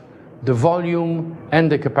of the volume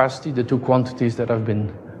and the capacity, the two quantities that I've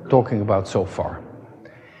been talking about so far.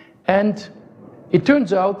 And it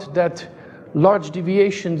turns out that large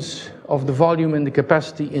deviations of the volume and the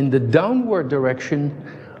capacity in the downward direction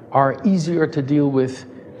are easier to deal with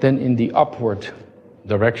than in the upward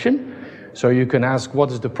direction. So you can ask, what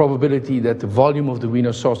is the probability that the volume of the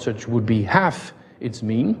Wiener sausage would be half its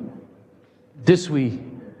mean? This we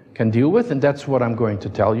can deal with, and that's what I'm going to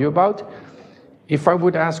tell you about. If I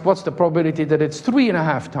would ask, what's the probability that it's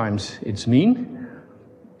 3.5 times its mean?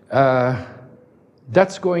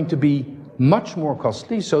 That's going to be much more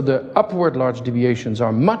costly. So the upward large deviations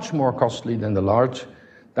are much more costly than the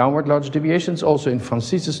downward large deviations. Also in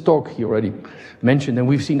Francis's talk, he already mentioned, and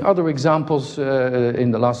we've seen other examples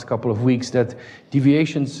in the last couple of weeks, that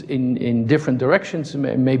deviations in different directions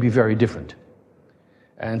may be very different.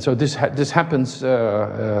 And so this happens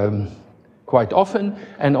quite often,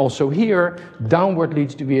 and also here, downward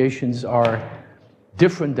large deviations are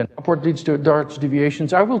different than upward large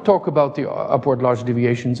deviations. I will talk about the upward large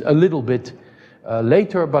deviations a little bit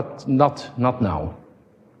later, but not now.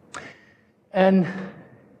 And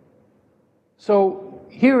so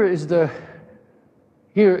here is a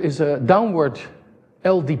downward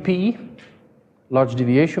LDP, large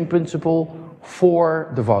deviation principle,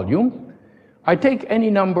 for the volume. I take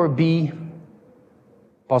any number b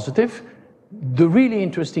positive. The really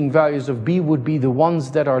interesting values of b would be the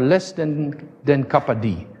ones that are less than kappa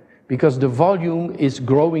d, because the volume is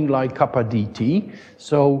growing like kappa dt.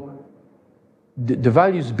 So the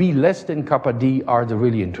values b less than kappa d are the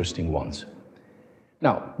really interesting ones.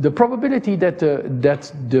 Now, the probability that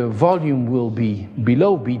the volume will be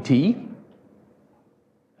below bt,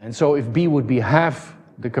 and so if b would be half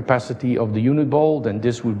the capacity of the unit ball, then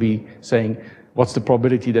this would be saying, what's the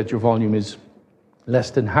probability that your volume is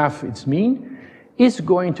less than half its mean, is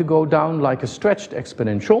going to go down like a stretched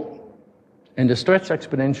exponential, and the stretched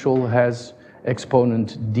exponential has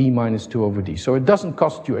exponent d minus 2 over d. So it doesn't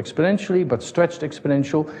cost you exponentially, but stretched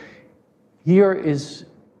exponential. Here is,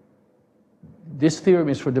 this theorem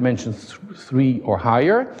is for dimension 3 or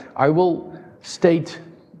higher. I will state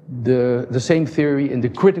the same theory in the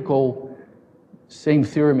critical, same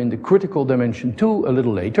theorem in the critical dimension 2 a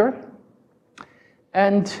little later.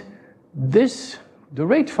 And this, the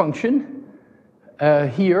rate function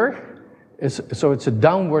here is, so it's a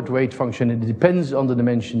downward rate function, and it depends on the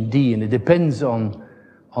dimension d, and it depends on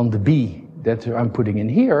the b that I'm putting in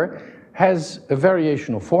here, has a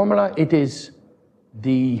variational formula. It is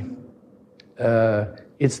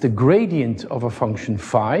it's the gradient of a function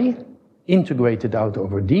phi integrated out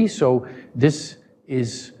over d. So this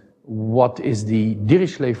is what is the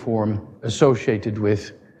Dirichlet form associated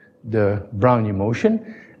with the Brownian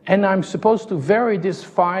motion. And I'm supposed to vary this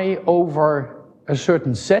phi over a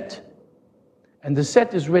certain set. And the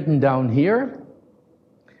set is written down here.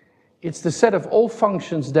 It's the set of all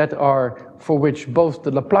functions that are, for which both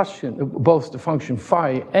the Laplacian, both the function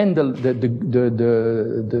phi and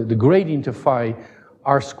the gradient of phi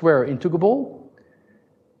are square integrable.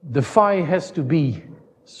 The phi has to be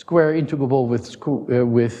square integrable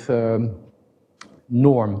with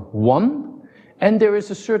norm 1. And there is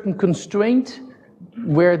a certain constraint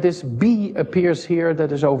where this b appears here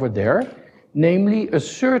that is over there, namely a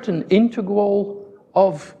certain integral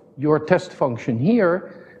of your test function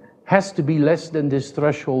here has to be less than this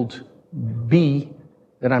threshold b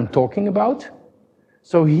that I'm talking about.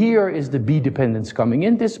 So here is the b dependence coming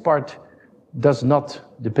in. This part does not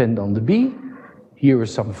depend on the b. Here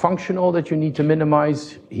is some functional that you need to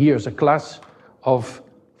minimize. Here's a class of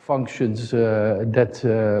functions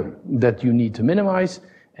that you need to minimize.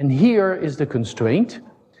 And here is the constraint.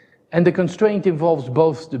 And the constraint involves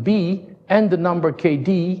both the b and the number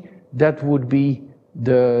kd that would be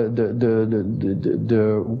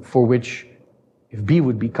for which, if b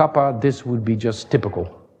would be kappa, this would be just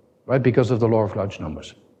typical, right? Because of the law of large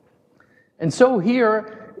numbers. And so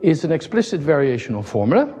here is an explicit variational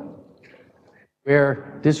formula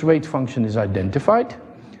where this rate function is identified.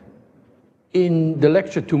 In the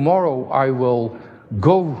lecture tomorrow, I will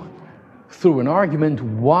go through an argument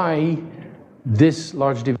why this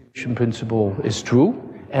large deviation principle is true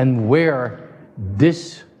and where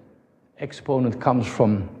this exponent comes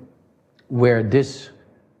from, where this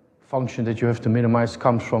function that you have to minimize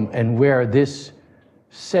comes from, and where this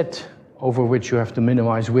set over which you have to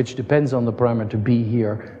minimize, which depends on the parameter b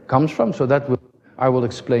here, comes from. So that I will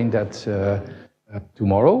explain that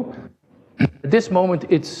tomorrow. At this moment,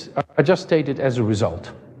 I just state it as a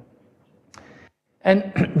result.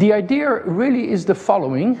 And the idea really is the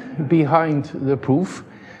following behind the proof.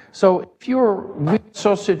 So if your Wiener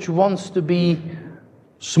sausage wants to be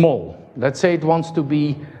small, let's say it wants to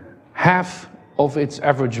be half of its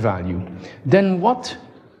average value, then what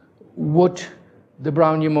would the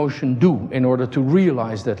Brownian motion do in order to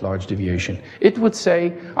realize that large deviation? It would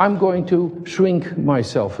say, I'm going to shrink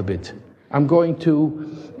myself a bit. I'm going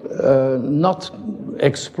to not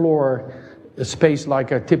explore a space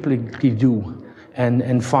like I typically do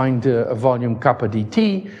and find a volume kappa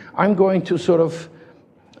dt. I'm going to sort of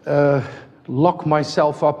lock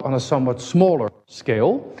myself up on a somewhat smaller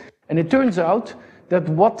scale. And it turns out that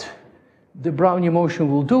what the Brownian motion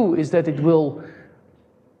will do is that it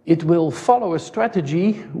will follow a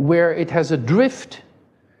strategy where it has a drift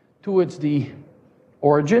towards the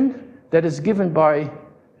origin that is given by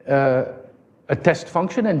a test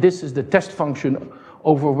function, and this is the test function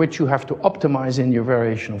over which you have to optimize in your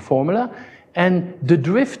variational formula. And the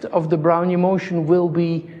drift of the Brownian motion will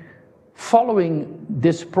be following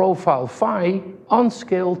this profile phi on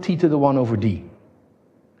scale t to the 1 over d.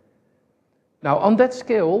 Now, on that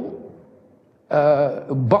scale,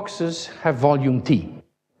 boxes have volume t.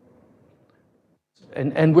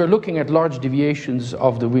 And we're looking at large deviations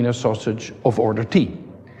of the Wiener sausage of order t.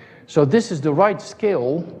 So this is the right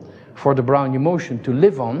scale for the Brownian motion to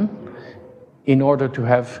live on in order to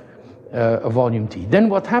have a volume t. Then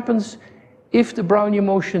what happens if the Brownian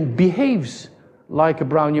motion behaves like a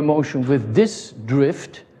Brownian motion with this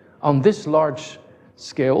drift on this large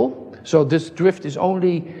scale? So this drift is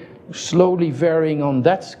only slowly varying on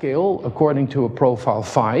that scale according to a profile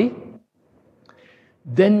phi.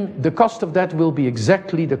 Then the cost of that will be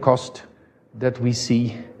exactly the cost that we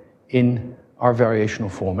see in our variational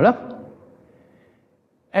formula.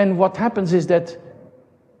 And what happens is that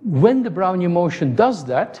when the Brownian motion does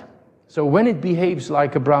that, so when it behaves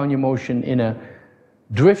like a Brownian motion in a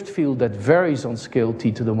drift field that varies on scale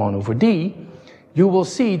t to the 1 over d, you will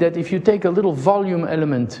see that if you take a little volume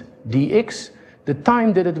element dx, the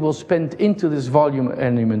time that it will spend into this volume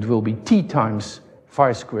element will be t times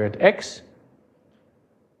phi squared x.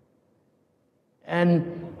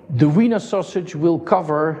 And the Wiener sausage will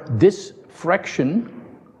cover this fraction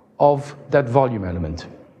of that volume element.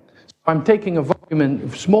 So I'm taking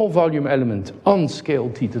a small volume element on scale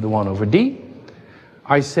t to the 1 over d.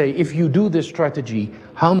 I say, if you do this strategy,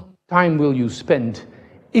 how much time will you spend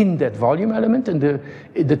in that volume element? And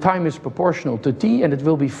the time is proportional to t, and it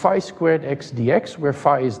will be phi squared x dx, where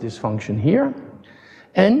phi is this function here.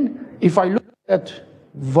 And if I look at that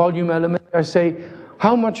volume element, I say,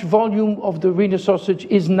 how much volume of the Wiener sausage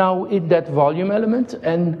is now in that volume element?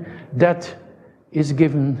 And that is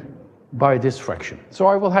given by this fraction. So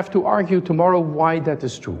I will have to argue tomorrow why that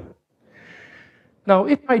is true. Now,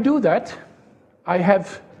 if I do that, I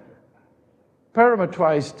have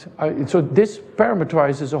parameterized, so this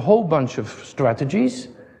parameterizes a whole bunch of strategies.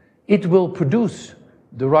 It will produce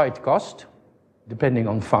the right cost, depending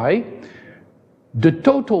on phi. The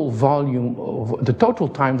total volume, the total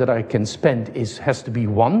time that I can spend has to be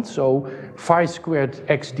 1, so phi squared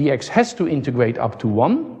x dx has to integrate up to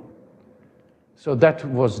 1. So that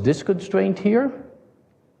was this constraint here.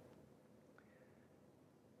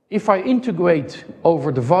 If I integrate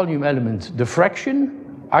over the volume element the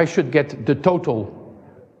fraction, I should get the total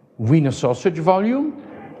Wiener sausage volume,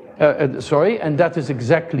 and that is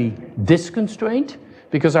exactly this constraint,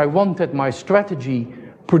 because I want that my strategy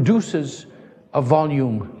produces a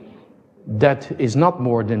volume that is not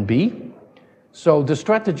more than b. So the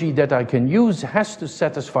strategy that I can use has to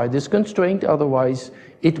satisfy this constraint, otherwise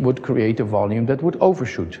it would create a volume that would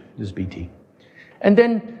overshoot this bt. And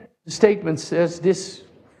then the statement says this,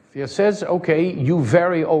 it says, okay, you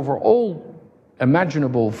vary over all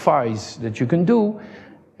imaginable phis that you can do,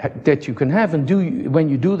 that you can have, and when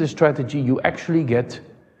you do this strategy, you actually get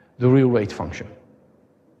the real rate function.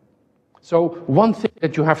 So one thing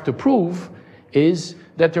that you have to prove is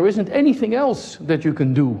that there isn't anything else that you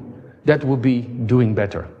can do that will be doing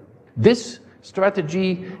better. This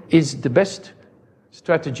strategy is the best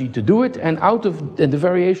strategy to do it, and out of the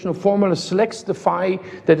variational formula selects the phi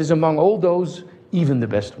that is among all those even the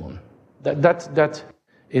best one. That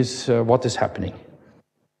is what is happening.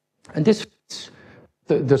 And this fits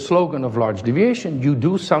the slogan of large deviation: you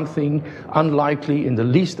do something unlikely in the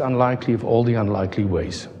least unlikely of all the unlikely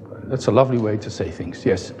ways. That's a lovely way to say things,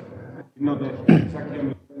 yes? You know, exactly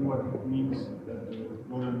understand what it means that the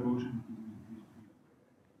model motion.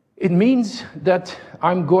 It means that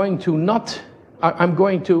I'm going to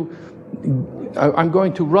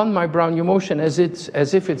run my Brownian motion as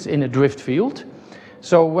if it's in a drift field.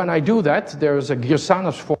 So when I do that, there's a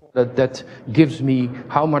Giersanos formula that gives me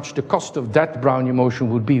how much the cost of that Brownian motion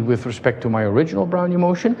would be with respect to my original Brownian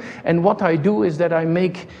motion. And what I do is that I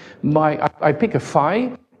pick a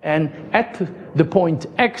phi, and at the point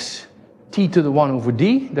x, t to the 1 over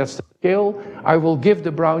d, that's the scale, I will give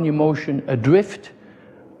the Brownian motion a drift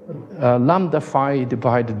lambda phi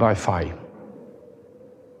divided by phi.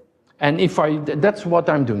 And that's what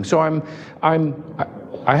I'm doing. So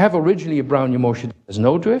I have originally a Brownian motion that has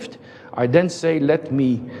no drift. I then say,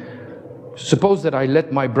 suppose that I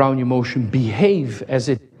let my Brownian motion behave as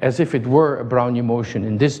if it were a Brownian motion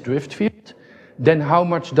in this drift field. Then how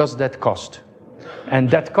much does that cost? And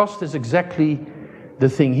that cost is exactly the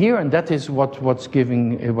thing here, and that is what's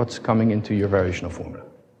coming into your variational formula.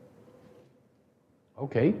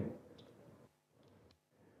 Okay.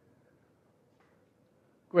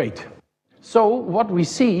 Great. So what we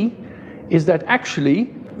see is that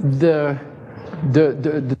actually the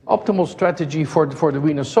optimal strategy for the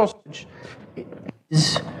Wiener sausage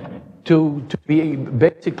is to be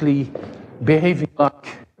basically behaving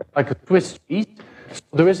like a Swiss cheese. So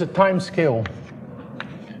there is a time scale,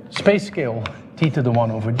 space scale, t to the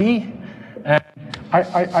 1 over d, and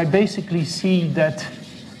I basically see that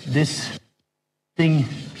this thing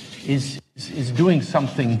is doing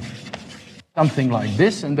something like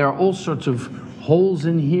this, and there are all sorts of holes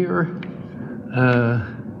in here.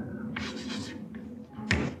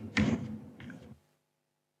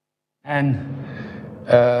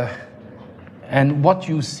 And what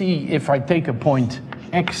you see, if I take a point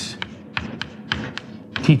x,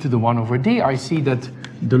 t to the 1 over d, I see that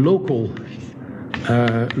the local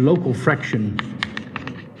fraction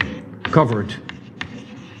covered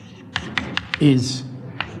is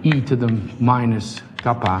e to the minus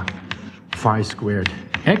kappa phi squared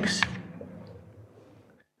x,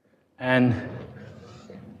 and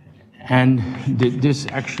this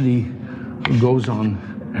actually goes on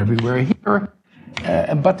everywhere here,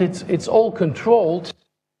 but it's all controlled.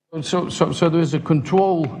 So there's a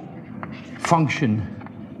control function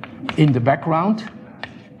in the background,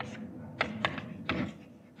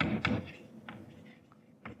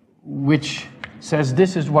 which says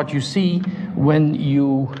this is what you see when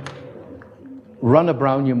you run a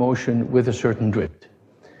Brownian motion with a certain drift.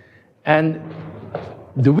 And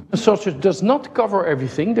the Wiener sausage does not cover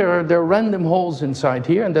everything. There are random holes inside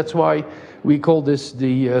here, and that's why we call this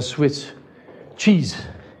the Swiss cheese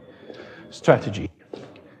strategy.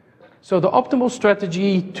 So the optimal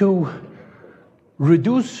strategy to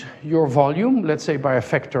reduce your volume, let's say by a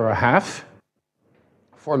factor of half,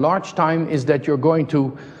 for large time is that you're going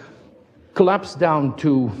to collapse down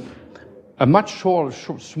to a much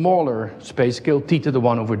smaller space scale, t to the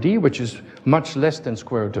 1 over d, which is much less than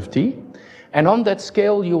square root of t. And on that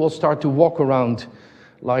scale, you will start to walk around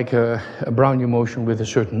like a Brownian motion with a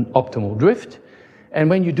certain optimal drift. And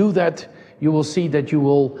when you do that, you will see that you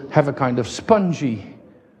will have a kind of spongy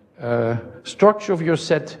structure of your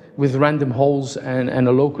set with random holes and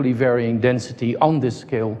a locally varying density on this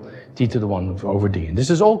scale t to the 1 over d. And this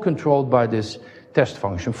is all controlled by this test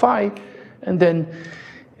function phi, and then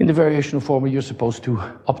in the variational formula you're supposed to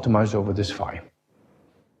optimize over this phi.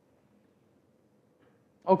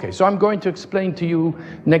 Okay, so I'm going to explain to you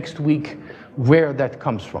next week where that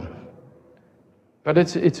comes from. But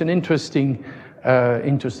it's an interesting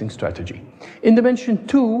strategy. In dimension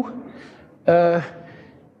 2,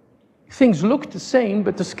 things look the same,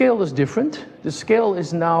 but the scale is different. The scale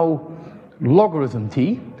is now logarithm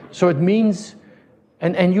t, so it means,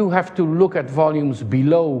 and you have to look at volumes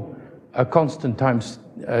below a constant times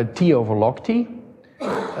t over log t,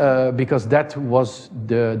 because that was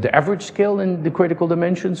the average scale in the critical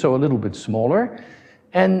dimension, so a little bit smaller.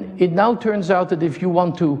 And it now turns out that if you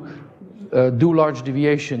want to do large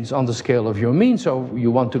deviations on the scale of your mean, so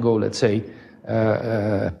you want to go, let's say,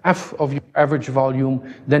 half of your average volume,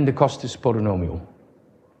 then the cost is polynomial.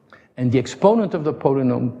 And the exponent of the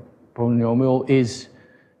polynomial is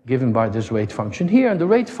given by this rate function here, and the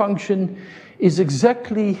rate function is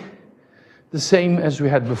exactly the same as we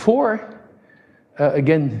had before.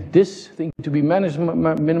 Again, this thing to be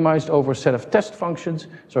minimized over a set of test functions,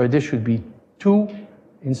 so this should be 2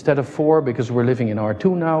 instead of 4, because we're living in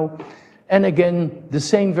R2 now. And again, the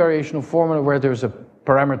same variational formula where there's a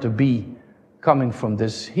parameter b coming from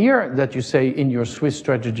this here, that you say in your Swiss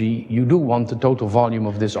strategy, you do want the total volume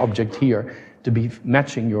of this object here to be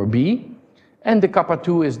matching your b. And the kappa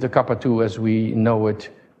 2 is the kappa 2 as we know it,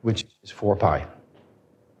 which is 4 pi.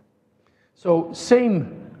 So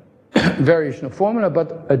same variational formula,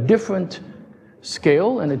 but a different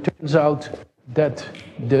scale, and it turns out that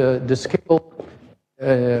the scale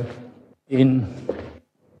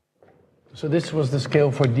so this was the scale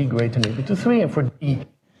for d greater than or equal to 3, and for d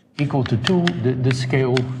equal to 2, the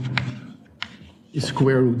scale is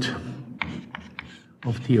square root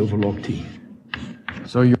of t over log t.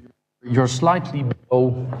 So you're slightly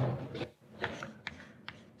below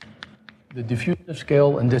the diffusive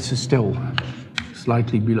scale, and this is still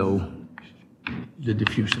slightly below the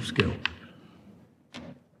diffusive scale.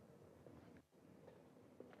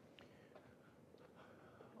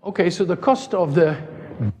 Okay, so the cost of the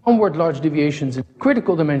downward large deviations in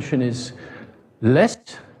critical dimension is less.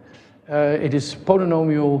 It is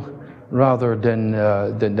polynomial rather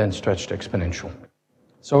than stretched exponential.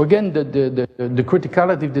 So again, the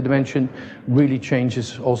criticality of the dimension really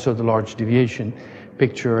changes also the large deviation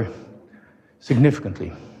picture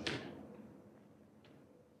significantly.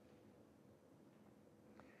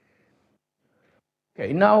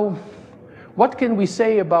 Okay, now what can we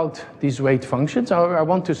say about these rate functions? I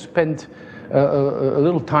want to spend a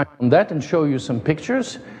little time on that and show you some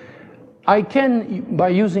pictures. I can, by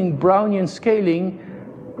using Brownian scaling,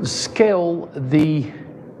 scale the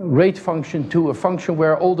rate function to a function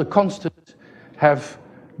where all the constants have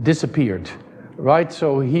disappeared, right?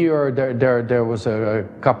 So here there was a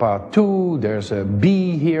kappa 2, there's a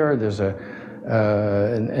b here, there's a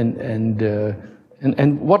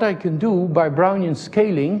and what I can do by Brownian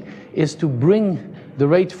scaling is to bring the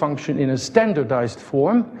rate function in a standardized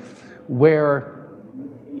form where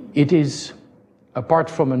it is, apart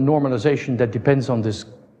from a normalization that depends on this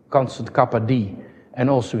constant kappa d, and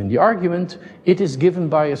also in the argument, it is given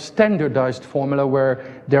by a standardized formula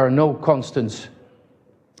where there are no constants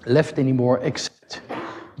left anymore except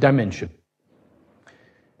dimension.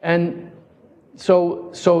 And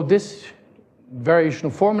so this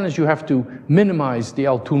variational formulas, you have to minimize the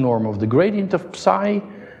L2 norm of the gradient of psi.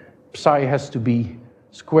 Psi has to be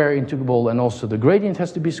square integrable, and also the gradient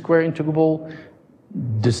has to be square integrable.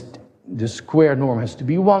 The square norm has to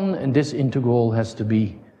be 1, and this integral has to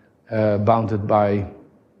be bounded by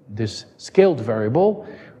this scaled variable,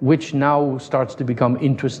 which now starts to become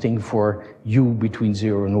interesting for u between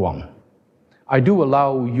 0 and 1. I do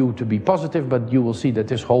allow u to be positive, but you will see that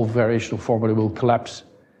this whole variational formula will collapse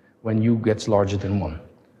when u gets larger than 1,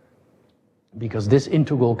 because this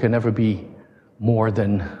integral can never be more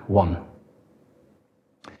than 1.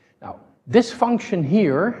 Now, this function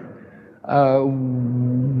here,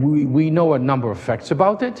 we know a number of facts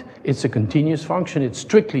about it. It's a continuous function. It's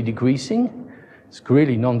strictly decreasing. It's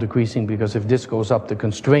really non-decreasing, because if this goes up, the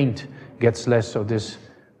constraint gets less, so this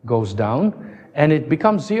goes down. And it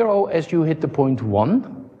becomes 0 as you hit the point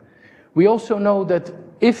 1. We also know that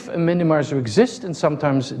if a minimizer exists, and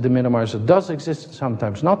sometimes the minimizer does exist,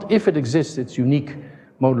 sometimes not. If it exists, it's unique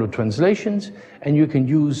modular translations, and you can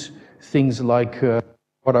use things like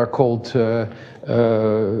what are called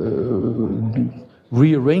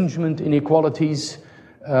rearrangement inequalities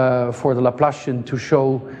for the Laplacian to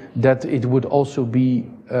show that it would also be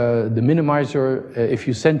the minimizer. If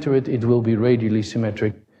you center it, it will be radially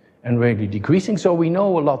symmetric and radially decreasing. So we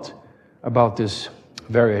know a lot about this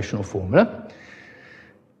variational formula.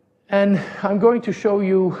 And I'm going to show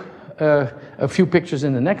you a few pictures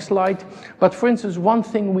in the next slide. But for instance, one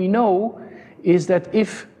thing we know is that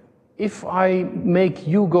if I make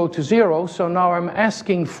u go to 0, so now I'm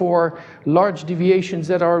asking for large deviations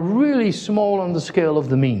that are really small on the scale of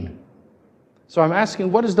the mean. So I'm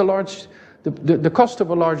asking what is the cost of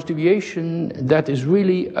a large deviation that is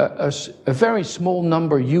really a very small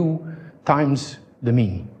number u times the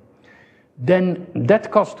mean. Then that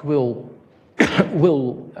cost will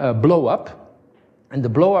blow up, and the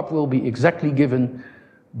blow up will be exactly given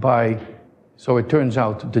by, so it turns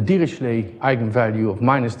out, the Dirichlet eigenvalue of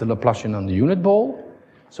minus the Laplacian on the unit ball.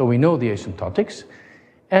 So we know the asymptotics.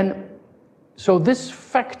 And so this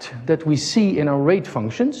fact that we see in our rate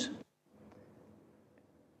functions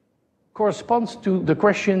corresponds to the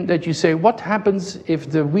question that you say, what happens if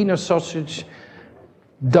the Wiener sausage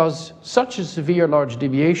does such a severe large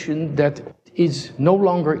deviation that is no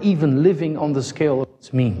longer even living on the scale of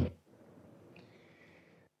its mean?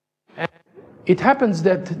 And it happens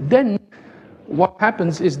that then what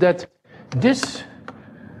happens is that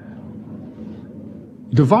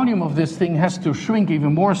the volume of this thing has to shrink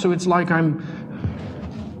even more, so it's like I'm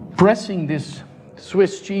pressing this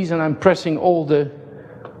Swiss cheese and I'm pressing all the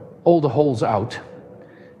holes out.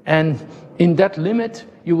 And in that limit,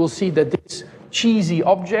 you will see that this cheesy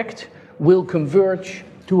object will converge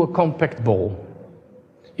to a compact ball.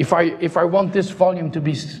 If I want this volume to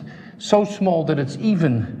be so small that it's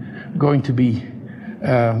even going to be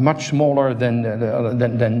much smaller than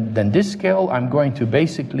this scale, I'm going to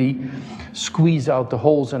basically squeeze out the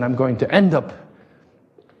holes and I'm going to end up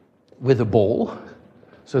with a ball.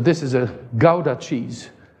 So this is a Gouda cheese,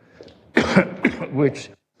 which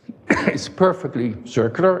is perfectly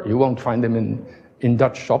circular. You won't find them in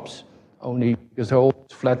Dutch shops, only because they're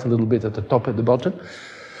always flat a little bit at the top and the bottom.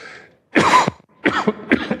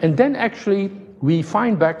 And then actually we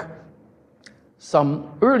find back some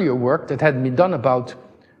earlier work that had been done about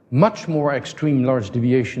much more extreme large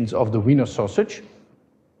deviations of the Wiener sausage.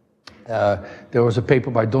 There was a paper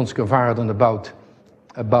by Donsker-Waarden about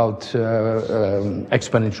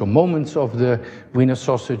exponential moments of the Wiener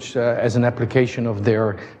sausage as an application of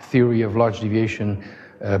their theory of large deviation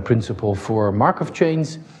principle for Markov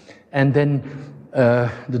chains. And then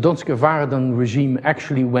the Donsker-Waarden regime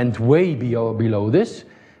actually went way below this.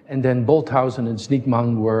 And then Bolthausen and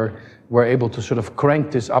Sneekman were able to sort of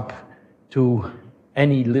crank this up to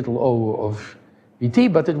any little o of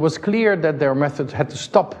Vt, but it was clear that their method had to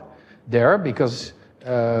stop there because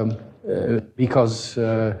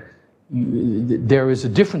there is a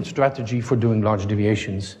different strategy for doing large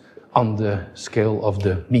deviations on the scale of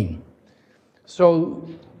the mean. So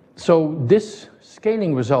this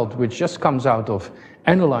scaling result, which just comes out of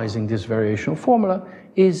analyzing this variational formula,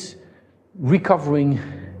 is recovering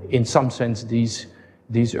in some sense these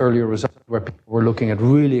earlier results where people were looking at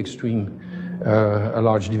really extreme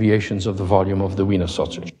large deviations of the volume of the Wiener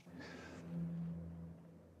sausage.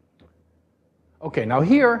 Okay, now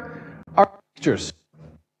here are pictures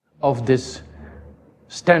of this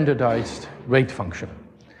standardized rate function.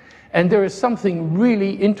 And there is something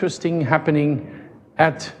really interesting happening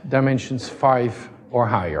at dimensions 5 or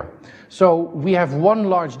higher. So we have one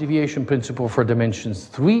large deviation principle for dimensions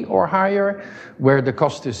 3 or higher, where the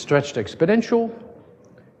cost is stretched exponential,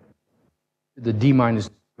 the d minus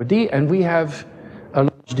d, and we have a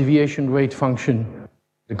large deviation rate function,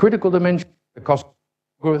 the critical dimension, the cost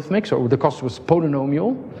logarithmic, so the cost was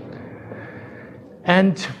polynomial.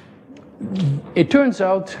 And it turns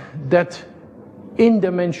out that in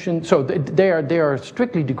dimension, so they are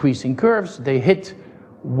strictly decreasing curves. They hit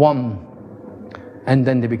 1 and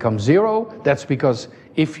then they become 0. That's because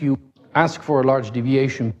if you ask for a large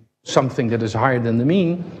deviation, something that is higher than the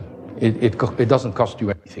mean, it doesn't cost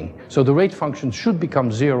you anything. So the rate functions should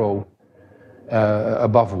become 0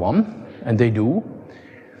 above 1, and they do.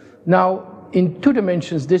 Now, in 2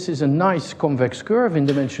 dimensions, this is a nice convex curve. In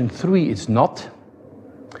dimension 3, it's not.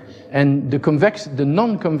 And the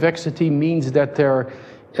non-convexity means that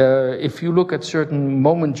if you look at certain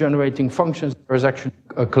moment-generating functions, there's actually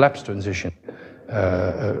a collapse transition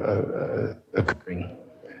occurring.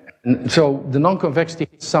 And so the non-convexity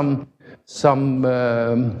has some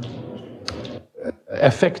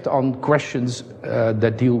effect on questions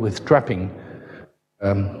that deal with trapping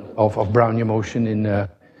of Brownian motion in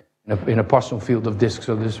a Poisson field of disks.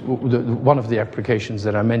 So this is one of the applications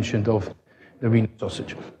that I mentioned of the Wiener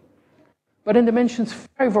sausage. But in dimensions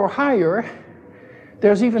 5 or higher,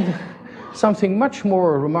 there's even something much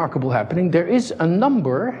more remarkable happening. There is a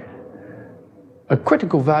number, a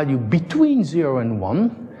critical value between 0 and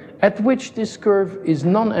 1, at which this curve is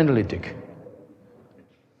non-analytic.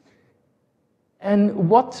 And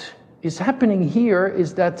what is happening here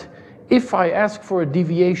is that if I ask for a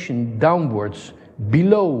deviation downwards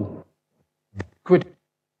below critical,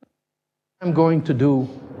 I'm going to do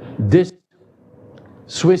this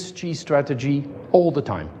Swiss cheese strategy all the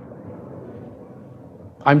time.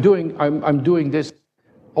 I'm doing this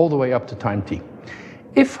all the way up to time t.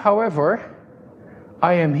 If, however,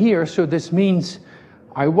 I am here, so this means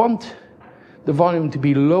I want the volume to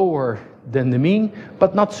be lower than the mean,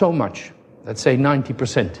 but not so much, let's say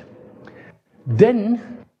 90%.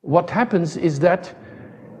 Then what happens is that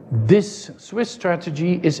this Swiss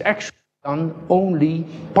strategy is actually done only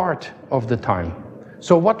part of the time.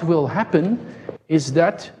 So what will happen is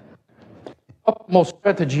that the optimal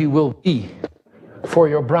strategy will be for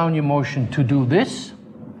your Brownian motion to do this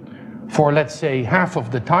for, let's say, half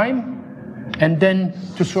of the time, and then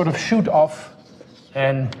to sort of shoot off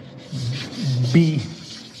and be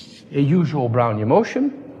a usual Brownian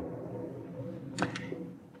motion.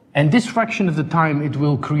 And this fraction of the time, it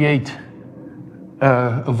will create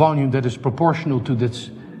a volume that is proportional to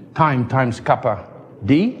this time times kappa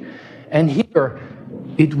d. And here,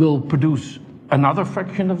 it will produce another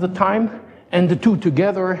fraction of the time, and the two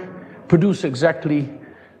together produce exactly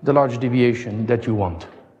the large deviation that you want.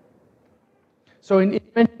 So in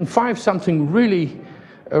dimension 5, something really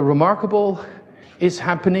remarkable is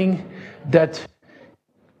happening, that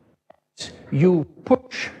you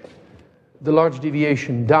push the large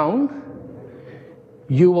deviation down,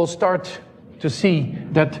 you will start to see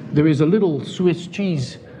that there is a little Swiss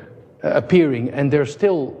cheese appearing, and there's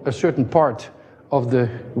still a certain part of the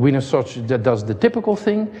Wiener sausage that does the typical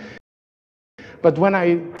thing. But when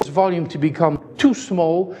I want this volume to become too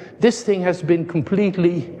small, this thing has been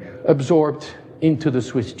completely absorbed into the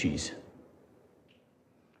Swiss cheese.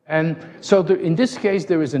 And so in this case,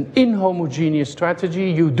 there is an inhomogeneous strategy.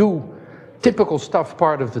 You do typical stuff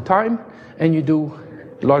part of the time, and you do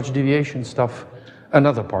large deviation stuff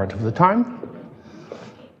another part of the time.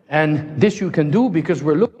 And this you can do because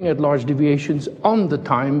we're looking at large deviations on the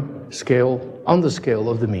time scale, on the scale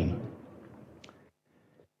of the mean.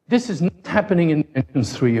 This is not happening in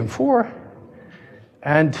dimensions 3 and 4,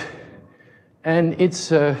 and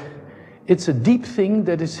it's a deep thing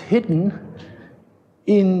that is hidden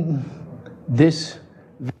in this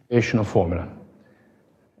variational formula.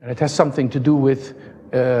 And it has something to do with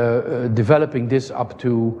developing this up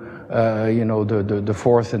to the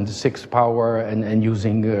fourth and the sixth power, and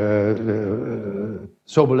using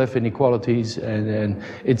Sobolev inequalities, and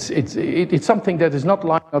it's something that is not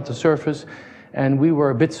lying at the surface, and we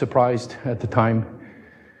were a bit surprised at the time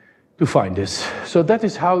to find this. So that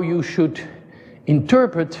is how you should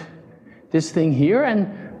interpret this thing here, and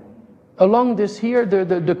along this here,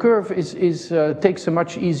 the curve takes a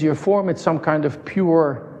much easier form. It's some kind of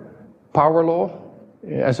pure power law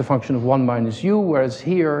as a function of 1 minus u, whereas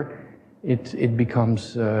here it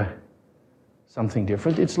becomes something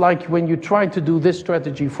different. It's like when you try to do this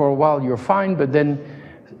strategy for a while, you're fine, but then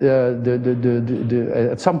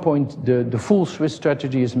at some point the full Swiss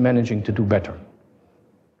strategy is managing to do better.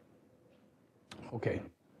 Okay.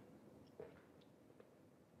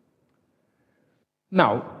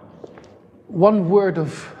 Now, one word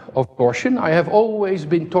of caution. I have always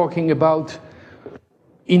been talking about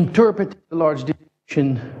interpreting the large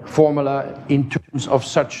deviation formula in terms of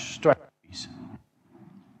such strategies.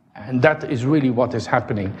 And that is really what is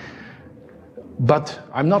happening. But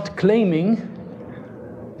I'm not claiming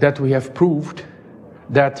that we have proved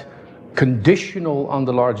that conditional on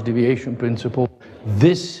the large deviation principle,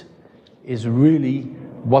 this is really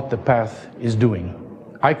what the path is doing.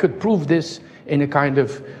 I could prove this in a kind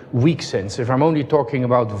of weak sense. If I'm only talking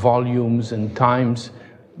about volumes and times,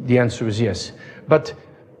 the answer is yes. But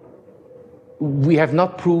we have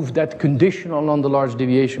not proved that conditional on the large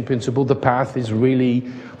deviation principle, the path is really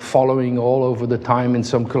following all over the time in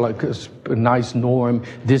some a nice norm,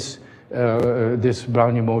 this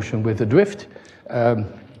Brownian motion with a drift.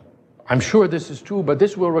 I'm sure this is true, but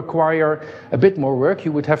this will require a bit more work.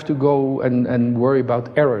 You would have to go and worry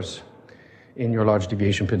about errors in your large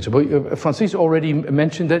deviation principle. Francis already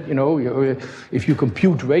mentioned that, if you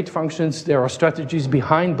compute rate functions, there are strategies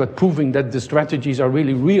behind, but proving that the strategies are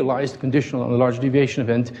really realized conditional on a large deviation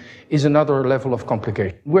event is another level of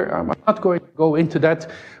complication. I'm not going to go into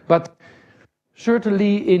that, but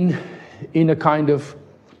certainly in a kind of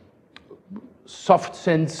soft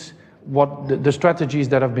sense, what the strategies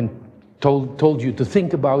that have been told you to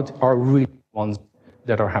think about are really ones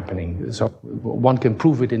that are happening. So one can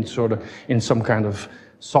prove it in some kind of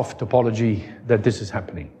soft topology that this is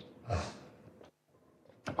happening.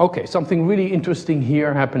 Okay, something really interesting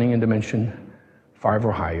here happening in dimension 5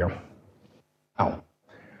 or higher. Now,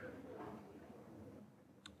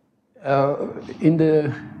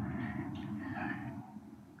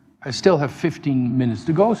 I still have 15 minutes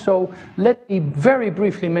to go, so let me very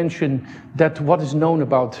briefly mention that what is known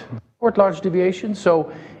about downward large deviation.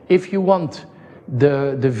 So if you want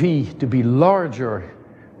the V to be larger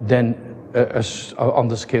than on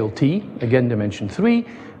the scale T, again dimension 3,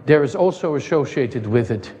 there is also associated with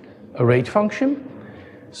it a rate function.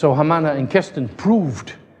 So Hamana and Kesten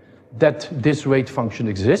proved that this rate function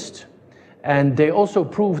exists, and they also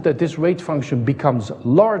proved that this rate function becomes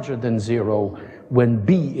larger than 0 when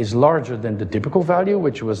B is larger than the typical value,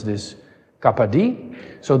 which was this kappa D.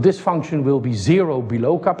 So this function will be 0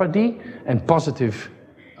 below kappa D and positive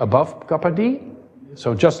above kappa D.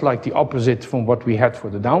 So just like the opposite from what we had for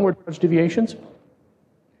the downward large deviations.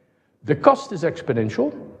 The cost is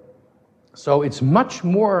exponential. So it's much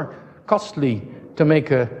more costly to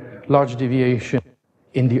make a large deviation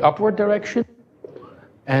in the upward direction.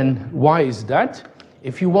 And why is that?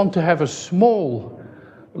 If you want to have a small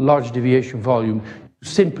large deviation volume, you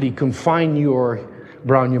simply confine your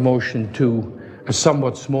Brownian motion to a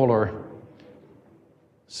somewhat smaller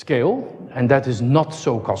scale, and that is not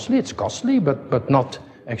so costly. It's costly, but not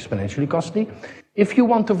exponentially costly. If you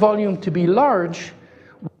want the volume to be large,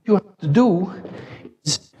 what you have to do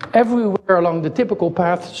is everywhere along the typical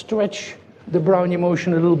path stretch the Brownian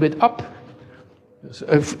motion a little bit up,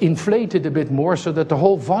 inflate it a bit more so that the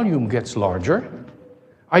whole volume gets larger.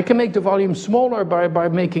 I can make the volume smaller by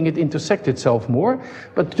making it intersect itself more,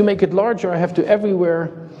 but to make it larger I have to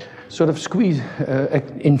everywhere sort of squeeze,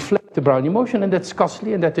 inflate the Brownian motion, and that's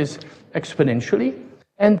costly, and that is exponentially.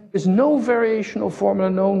 And there is no variational formula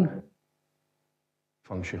known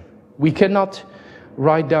function. We cannot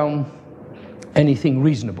write down anything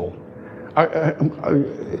reasonable.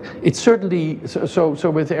 It's certainly, so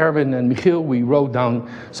with Erwin and Michiel, we wrote down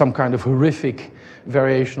some kind of horrific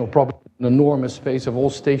variational problem, an enormous space of all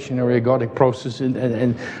stationary ergodic processes,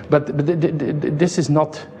 but this is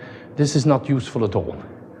not useful at all.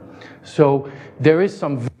 So there is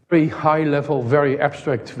some very high level, very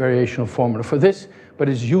abstract variational formula for this, but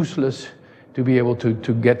it's useless to be able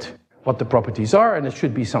to get what the properties are, and it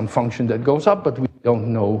should be some function that goes up, but we don't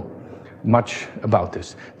know much about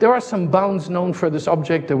this. There are some bounds known for this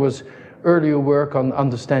object. There was earlier work on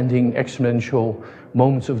understanding exponential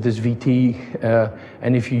moments of this VT,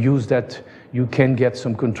 and if you use that, you can get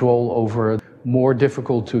some control over more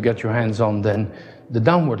difficult to get your hands on than the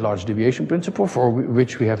downward large deviation principle, for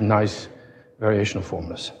which we have nice variational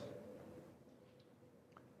formulas.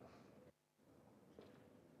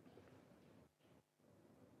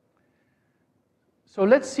 So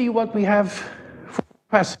let's see what we have for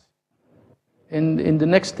capacity. In the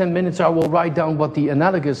next 10 minutes, I will write down what the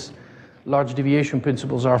analogous large deviation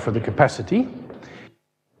principles are for the capacity.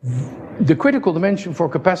 The critical dimension for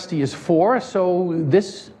capacity is 4, so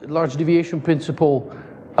this large deviation principle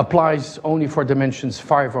applies only for dimensions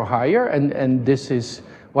 5 or higher, and this is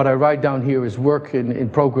what I write down here is work in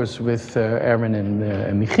progress with Erwin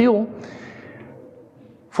and Michiel.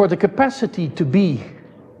 For the capacity to be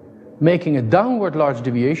making a downward large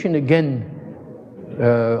deviation, again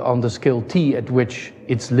on the scale T at which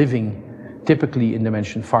it's living typically in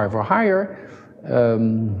dimension 5 or higher,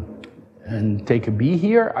 and take a B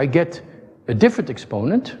here, I get a different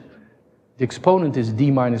exponent. The exponent is d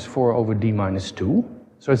minus 4 over d minus 2.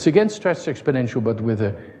 So it's again stretched exponential, but with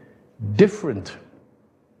a different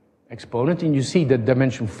exponent. And you see that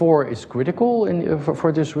dimension 4 is critical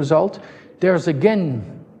for this result. There's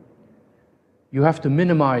again, you have to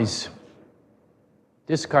minimize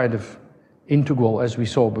this kind of integral as we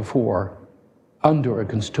saw before under a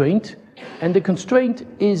constraint. And the constraint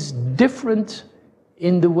is different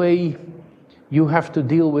in the way you have to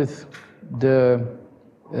deal with the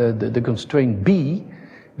constraint B,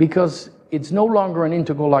 because it's no longer an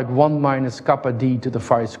integral like 1 minus kappa d to the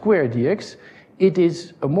phi squared dx. It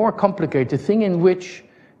is a more complicated thing in which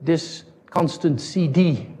this constant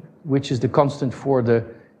CD, which is the constant for the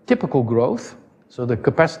typical growth, so the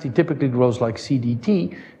capacity typically grows like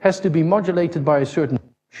CDT, has to be modulated by a certain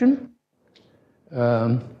function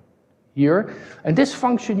here. And this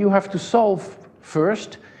function you have to solve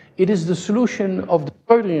first. It is the solution of the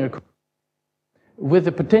Schrödinger equation with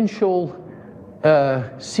the potential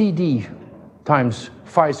CD times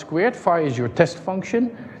phi squared. Phi is your test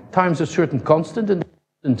function, times a certain constant, and the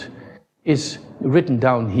constant is written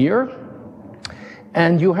down here.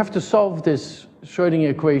 And you have to solve this Schrödinger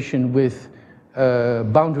equation with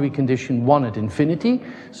boundary condition 1 at infinity.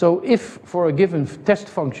 So if for a given test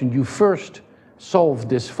function you first solve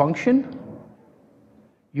this function,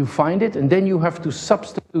 you find it, and then you have to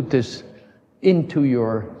substitute this into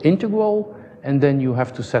your integral, and then you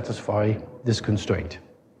have to satisfy this constraint.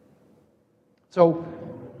 So,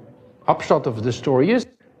 upshot of the story is,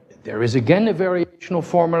 there is again a variational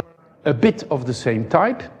formula, a bit of the same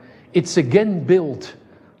type. It's again built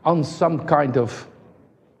on some kind of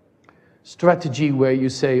strategy where you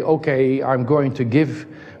say, okay, I'm going to give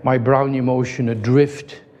my Brownian motion a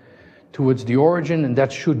drift towards the origin, and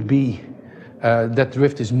that should be, that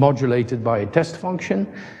drift is modulated by a test function,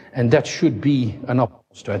 and that should be an optimal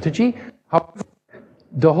strategy. However,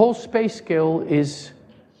 the whole space scale is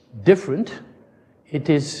different. It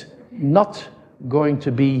is not going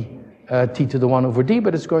to be t to the 1 over d,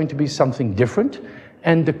 but it's going to be something different,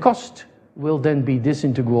 and the cost will then be this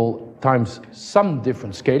integral times some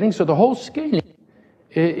different scaling. So the whole scaling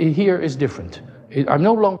here is different. I'm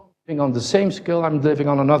no longer living on the same scale, I'm living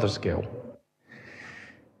on another scale.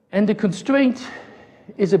 And the constraint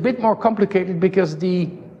is a bit more complicated because the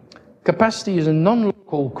capacity is a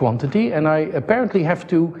non-local quantity, and I apparently have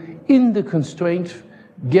to, in the constraint,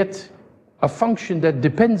 get a function that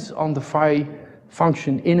depends on the phi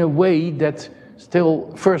function in a way that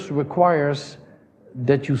still first requires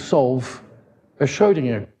that you solve a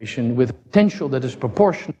Schrödinger equation with a potential that is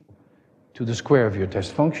proportional to the square of your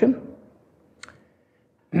test function.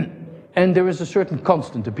 And there is a certain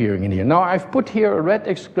constant appearing in here. Now I've put here a red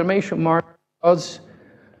exclamation mark because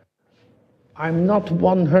I'm not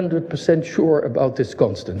 100% sure about this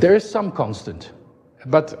constant. There is some constant,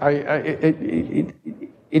 but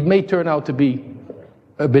it may turn out to be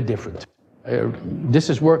a bit different. This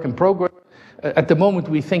is work in progress. At the moment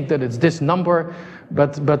we think that it's this number,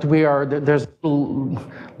 but there's a little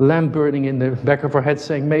lamp burning in the back of our head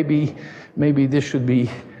saying maybe this should be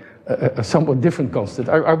a somewhat different constant.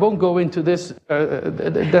 I won't go into this.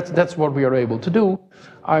 That's what we are able to do.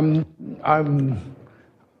 I'm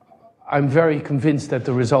very convinced that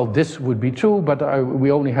the result this would be true, but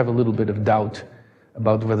we only have a little bit of doubt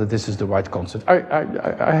about whether this is the right constant.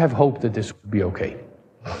 I have hope that this would be okay.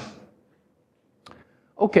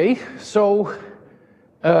 Okay, so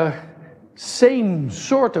same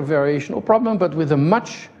sort of variational problem, but with a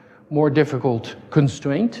much more difficult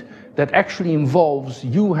constraint that actually involves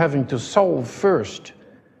you having to solve first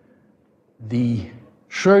the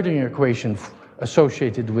Schrödinger equation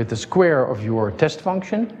associated with the square of your test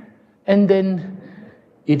function, and then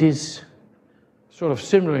it is sort of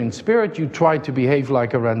similar in spirit. You try to behave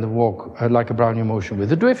like a random walk, like a Brownian motion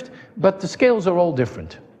with a drift, but the scales are all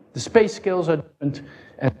different. The space scales are different,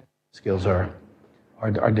 and scales are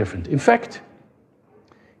different. In fact,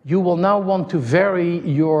 you will now want to vary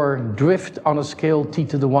your drift on a scale t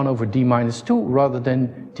to the 1 over d minus 2 rather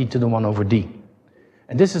than t to the 1 over d.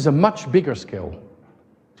 And this is a much bigger scale.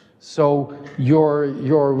 So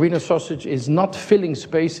your Wiener sausage is not filling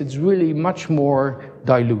space, it's really much more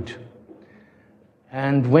dilute.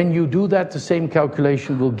 And when you do that, the same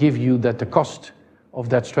calculation will give you that the cost of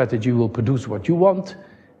that strategy will produce what you want,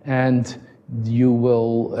 and you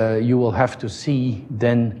will have to see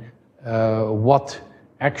then what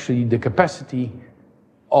actually the capacity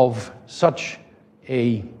of such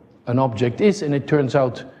an object is, and it turns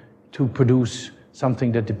out to produce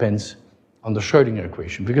something that depends on the Schrödinger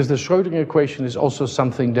equation, because the Schrödinger equation is also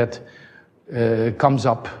something that comes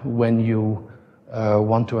up when you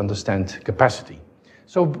want to understand capacity.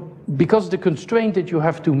 So because the constraint that you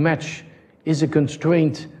have to match is a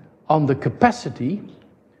constraint on the capacity,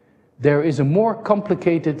 there is a more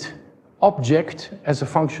complicated object as a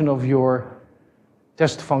function of your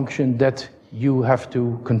test function that you have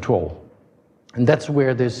to control. And that's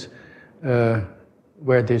where this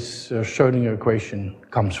Schrödinger equation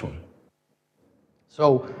comes from.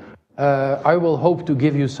 So I will hope to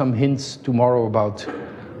give you some hints tomorrow about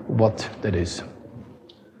what that is.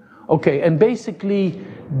 Okay, and basically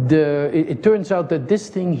it turns out that this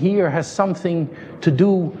thing here has something to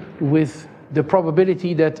do with the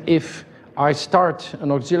probability that if I start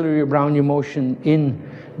an auxiliary Brownian motion in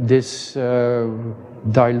this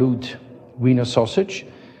dilute Wiener sausage,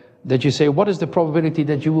 that you say, what is the probability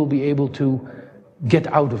that you will be able to get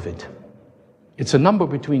out of it? It's a number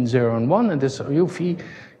between 0 and 1, and this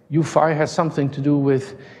u phi has something to do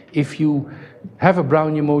with if you have a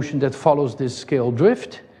Brownian motion that follows this scale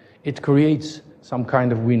drift, it creates some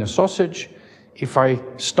kind of Wiener sausage. If I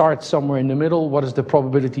start somewhere in the middle, what is the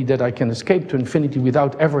probability that I can escape to infinity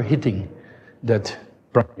without ever hitting that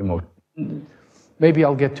Brownian motion? Maybe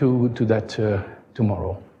I'll get to that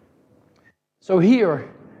tomorrow. So here,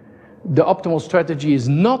 the optimal strategy is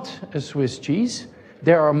not a Swiss cheese.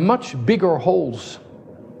 There are much bigger holes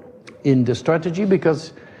in the strategy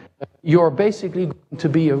because you're basically going to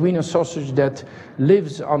be a Wiener sausage that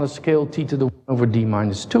lives on a scale t to the 1 over d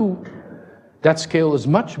minus 2. That scale is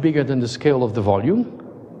much bigger than the scale of the volume.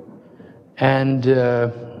 And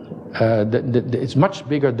it's much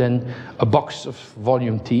bigger than a box of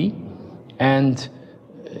volume t. And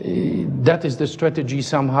that is the strategy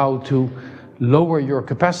somehow to lower your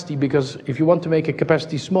capacity, because if you want to make a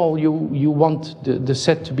capacity small, you want the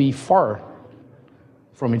set to be far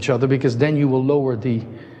from each other, because then you will lower the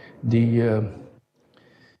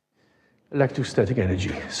electrostatic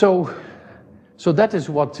energy. So that is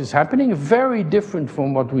what is happening, very different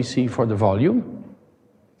from what we see for the volume.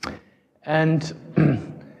 And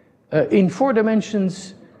in 4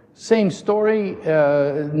 dimensions, same story,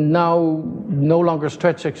 now no longer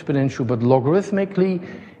stretch exponential but logarithmically.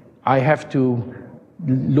 I have to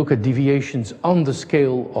look at deviations on the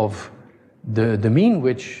scale of the mean,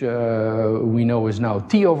 which we know is now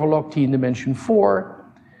t over log t in dimension 4.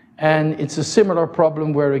 And it's a similar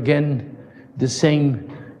problem where, again, the same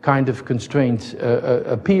kind of constraint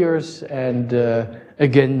appears. And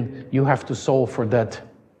again, you have to solve for that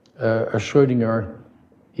Schrödinger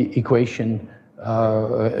equation,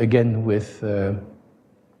 again, with the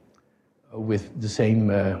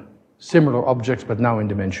same similar objects, but now in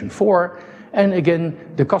dimension 4. And again,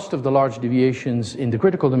 the cost of the large deviations in the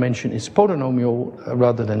critical dimension is polynomial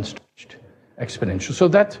rather than stretched exponential. So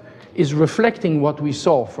that is reflecting what we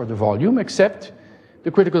saw for the volume, except the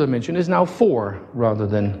critical dimension is now 4 rather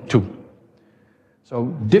than 2. So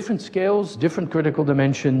different scales, different critical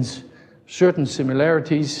dimensions, certain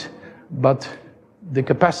similarities, but the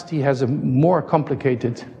capacity has a more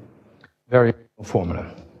complicated variable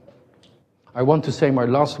formula. I want to say my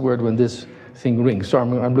last word when this thing rings, so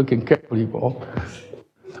I'm looking carefully, Paul.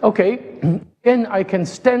 Okay, again, I can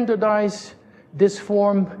standardize this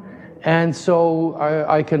form, and so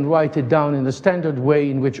I can write it down in a standard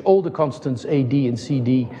way in which all the constants AD and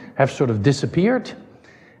CD have sort of disappeared.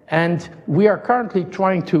 And we are currently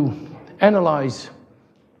trying to analyze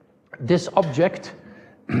this object,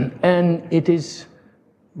 and it is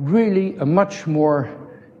really a much more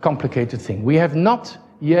complicated thing. We have not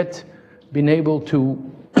yet been able to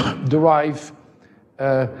derive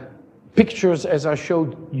pictures as I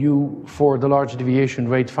showed you for the large deviation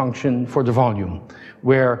rate function for the volume,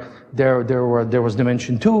 where there was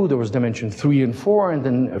dimension 2, there was dimension 3 and 4, and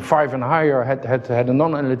then 5 and higher had a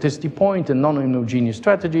non-analyticity point and non-homogeneous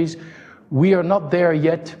strategies. We are not there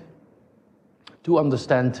yet to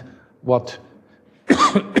understand what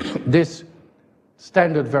this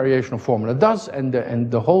standard variational formula does, and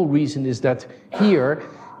the whole reason is that here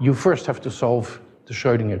you first have to solve the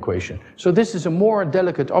Schrödinger equation. So this is a more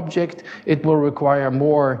delicate object. It will require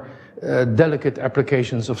more delicate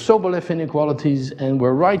applications of Sobolev inequalities, and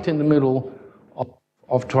we're right in the middle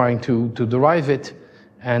of trying to derive it.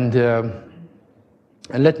 And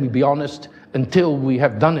let me be honest, until we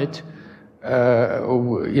have done it,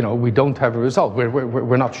 we don't have a result.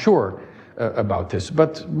 We're not sure about this,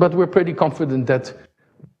 but we're pretty confident that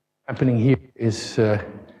what's happening here is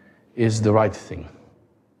the right thing.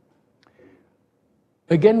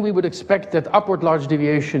 Again, we would expect that upward large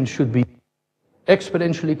deviation should be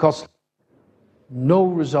exponentially costly, no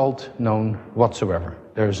result known whatsoever.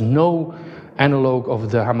 There is no analog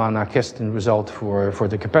of the Hamana-Keston result for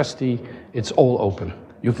the capacity. It's all open.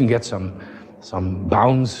 You can get some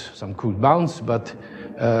bounds, some crude bounds, but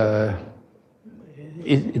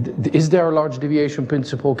is there a large deviation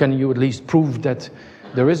principle? Can you at least prove that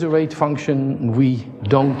there is a rate function? We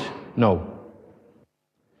don't know.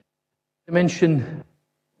 Dimension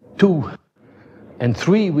 2 and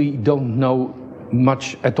 3, we don't know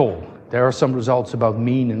much at all. There are some results about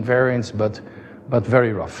mean and variance, but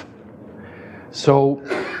very rough. So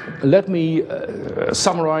let me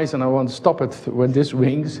summarize, and I want to stop it when this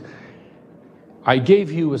rings. I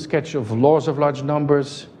gave you a sketch of laws of large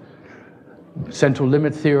numbers, central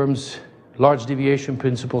limit theorems, large deviation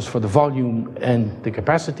principles for the volume and the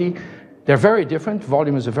capacity. They're very different.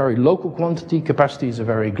 Volume is a very local quantity, capacity is a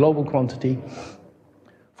very global quantity.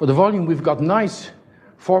 For the volume, we've got nice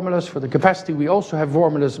formulas. For the capacity, we also have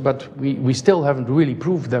formulas, but we still haven't really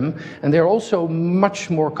proved them. And they're also much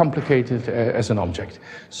more complicated as an object.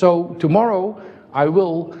 So tomorrow, I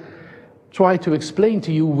will try to explain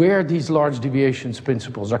to you where these large deviations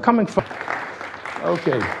principles are coming from.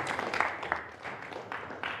 Okay.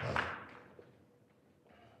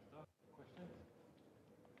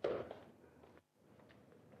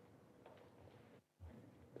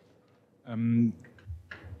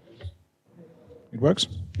 It works?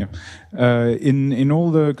 Yeah. In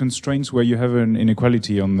all the constraints where you have an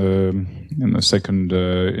inequality on in the second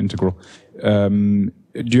integral,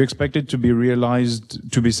 do you expect it to be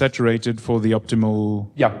realized, to be saturated for the optimal?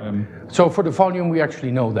 Yeah. So for the volume, we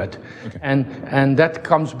actually know that. Okay. And that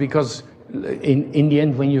comes because in the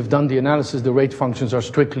end, when you've done the analysis, the rate functions are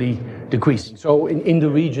strictly decreasing. So in the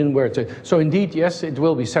region where so indeed, yes, it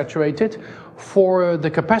will be saturated. For the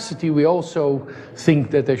capacity, we also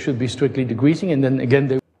think that they should be strictly decreasing, and then again,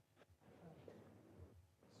 they.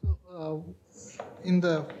 So,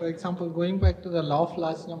 for example, going back to the law of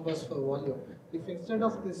large numbers for volume, if instead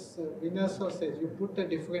of this Wiener sausage, you put a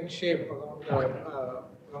different shape around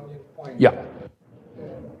the point. Yeah.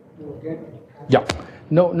 You get. Yeah.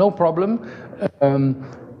 No problem.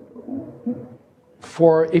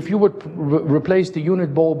 If you would replace the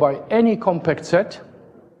unit ball by any compact set,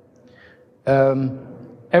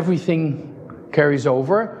 everything carries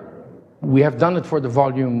over. We have done it for the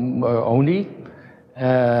volume only.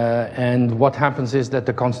 And what happens is that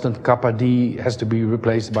the constant kappa d has to be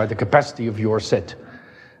replaced by the capacity of your set.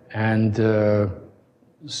 And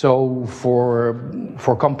so for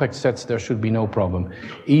compact sets, there should be no problem.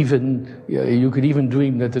 Even, you could even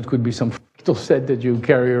dream that it could be some fractal set that you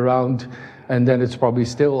carry around, and then it's probably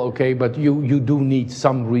still okay, but you do need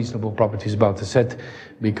some reasonable properties about the set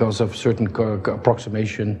because of certain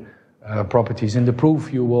approximation properties. In the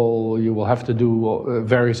proof, you will have to do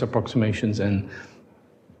various approximations, and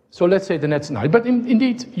so let's say the net's 9. But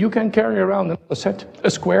indeed, you can carry around a set,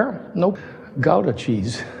 a square, no Gouda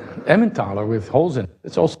cheese, Emmentaler with holes in it.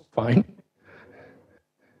 It's also fine.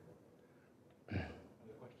 So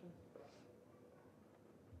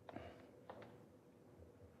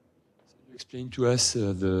you explained to us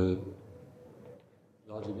the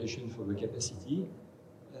large deviation for the capacity.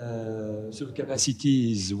 So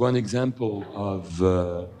capacity is one example of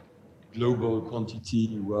global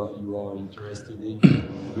quantity where you are interested in to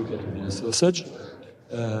look at the Wiener sausage.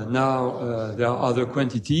 Now there are other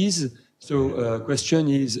quantities. So question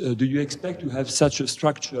is, do you expect to have such a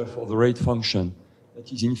structure for the rate function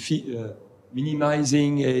that is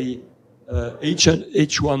minimizing a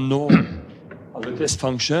H1 norm of the test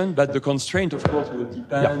function, but the constraint, of course, will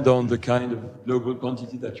depend on the kind of global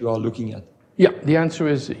quantity that you are looking at? Yeah, the answer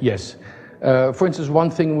is yes. For instance,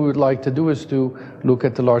 one thing we would like to do is to look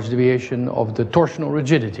at the large deviation of the torsional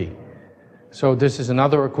rigidity. So this is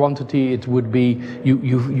another quantity. It would be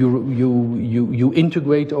you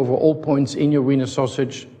integrate over all points in your Wiener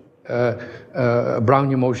sausage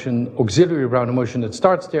Brownian motion, auxiliary Brownian motion that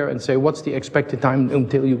starts there, and say what's the expected time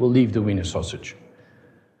until you will leave the Wiener sausage.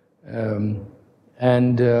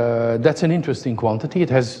 That's an interesting quantity. It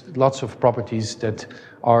has lots of properties that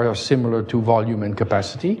are similar to volume and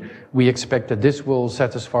capacity. We expect that this will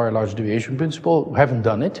satisfy our large deviation principle. We haven't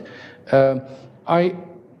done it.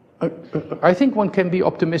 I think one can be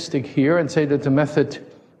optimistic here and say that the method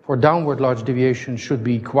for downward large deviation should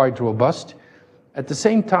be quite robust. At the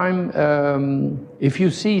same time, if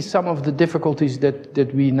you see some of the difficulties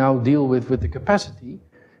that we now deal with the capacity,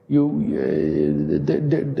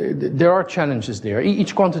 there are challenges there.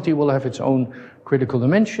 Each quantity will have its own critical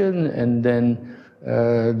dimension, and then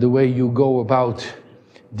the way you go about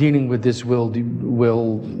dealing with this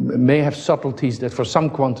may have subtleties that for some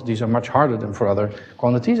quantities are much harder than for other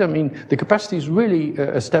quantities. I mean, the capacity is really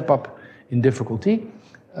a step up in difficulty,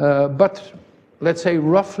 but let's say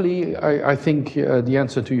roughly, I think the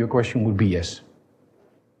answer to your question would be yes.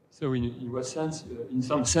 So in what sense? In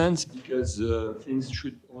some sense, because things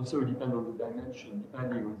should also depend on the dimension,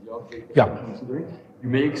 depending on the object that you're considering. You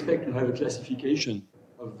may expect to have a classification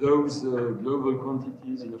of those global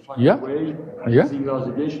quantities in a final way using large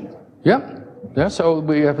deviations. Yeah. So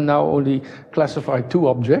we have now only classified 2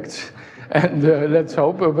 objects, and let's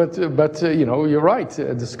hope. But you know, you're right.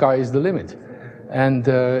 The sky is the limit.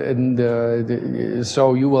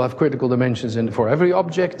 So you will have critical dimensions for every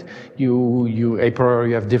object. You a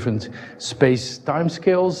priori have different space-time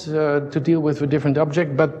scales to deal with a different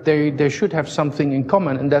object, but they should have something in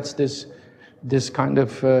common, and that's this kind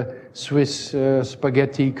of Swiss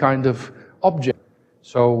spaghetti kind of object.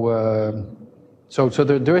 So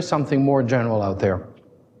there is something more general out there.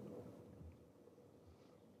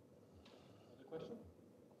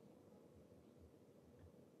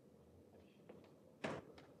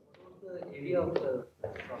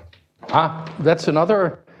 That's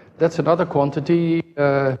another quantity.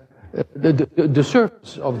 The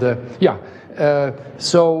surface of the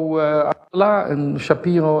So Abdullah and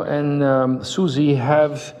Shapiro and Suzy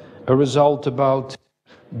have a result about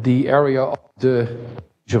the area of the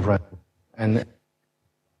and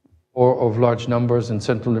or of large numbers and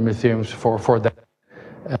central limit theorems for that.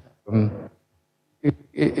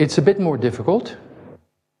 it's a bit more difficult.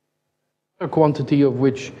 A quantity of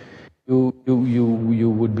which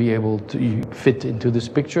you would be able to fit into this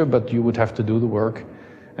picture, but you would have to do the work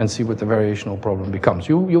and see what the variational problem becomes.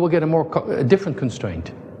 You will get a different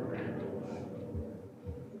constraint.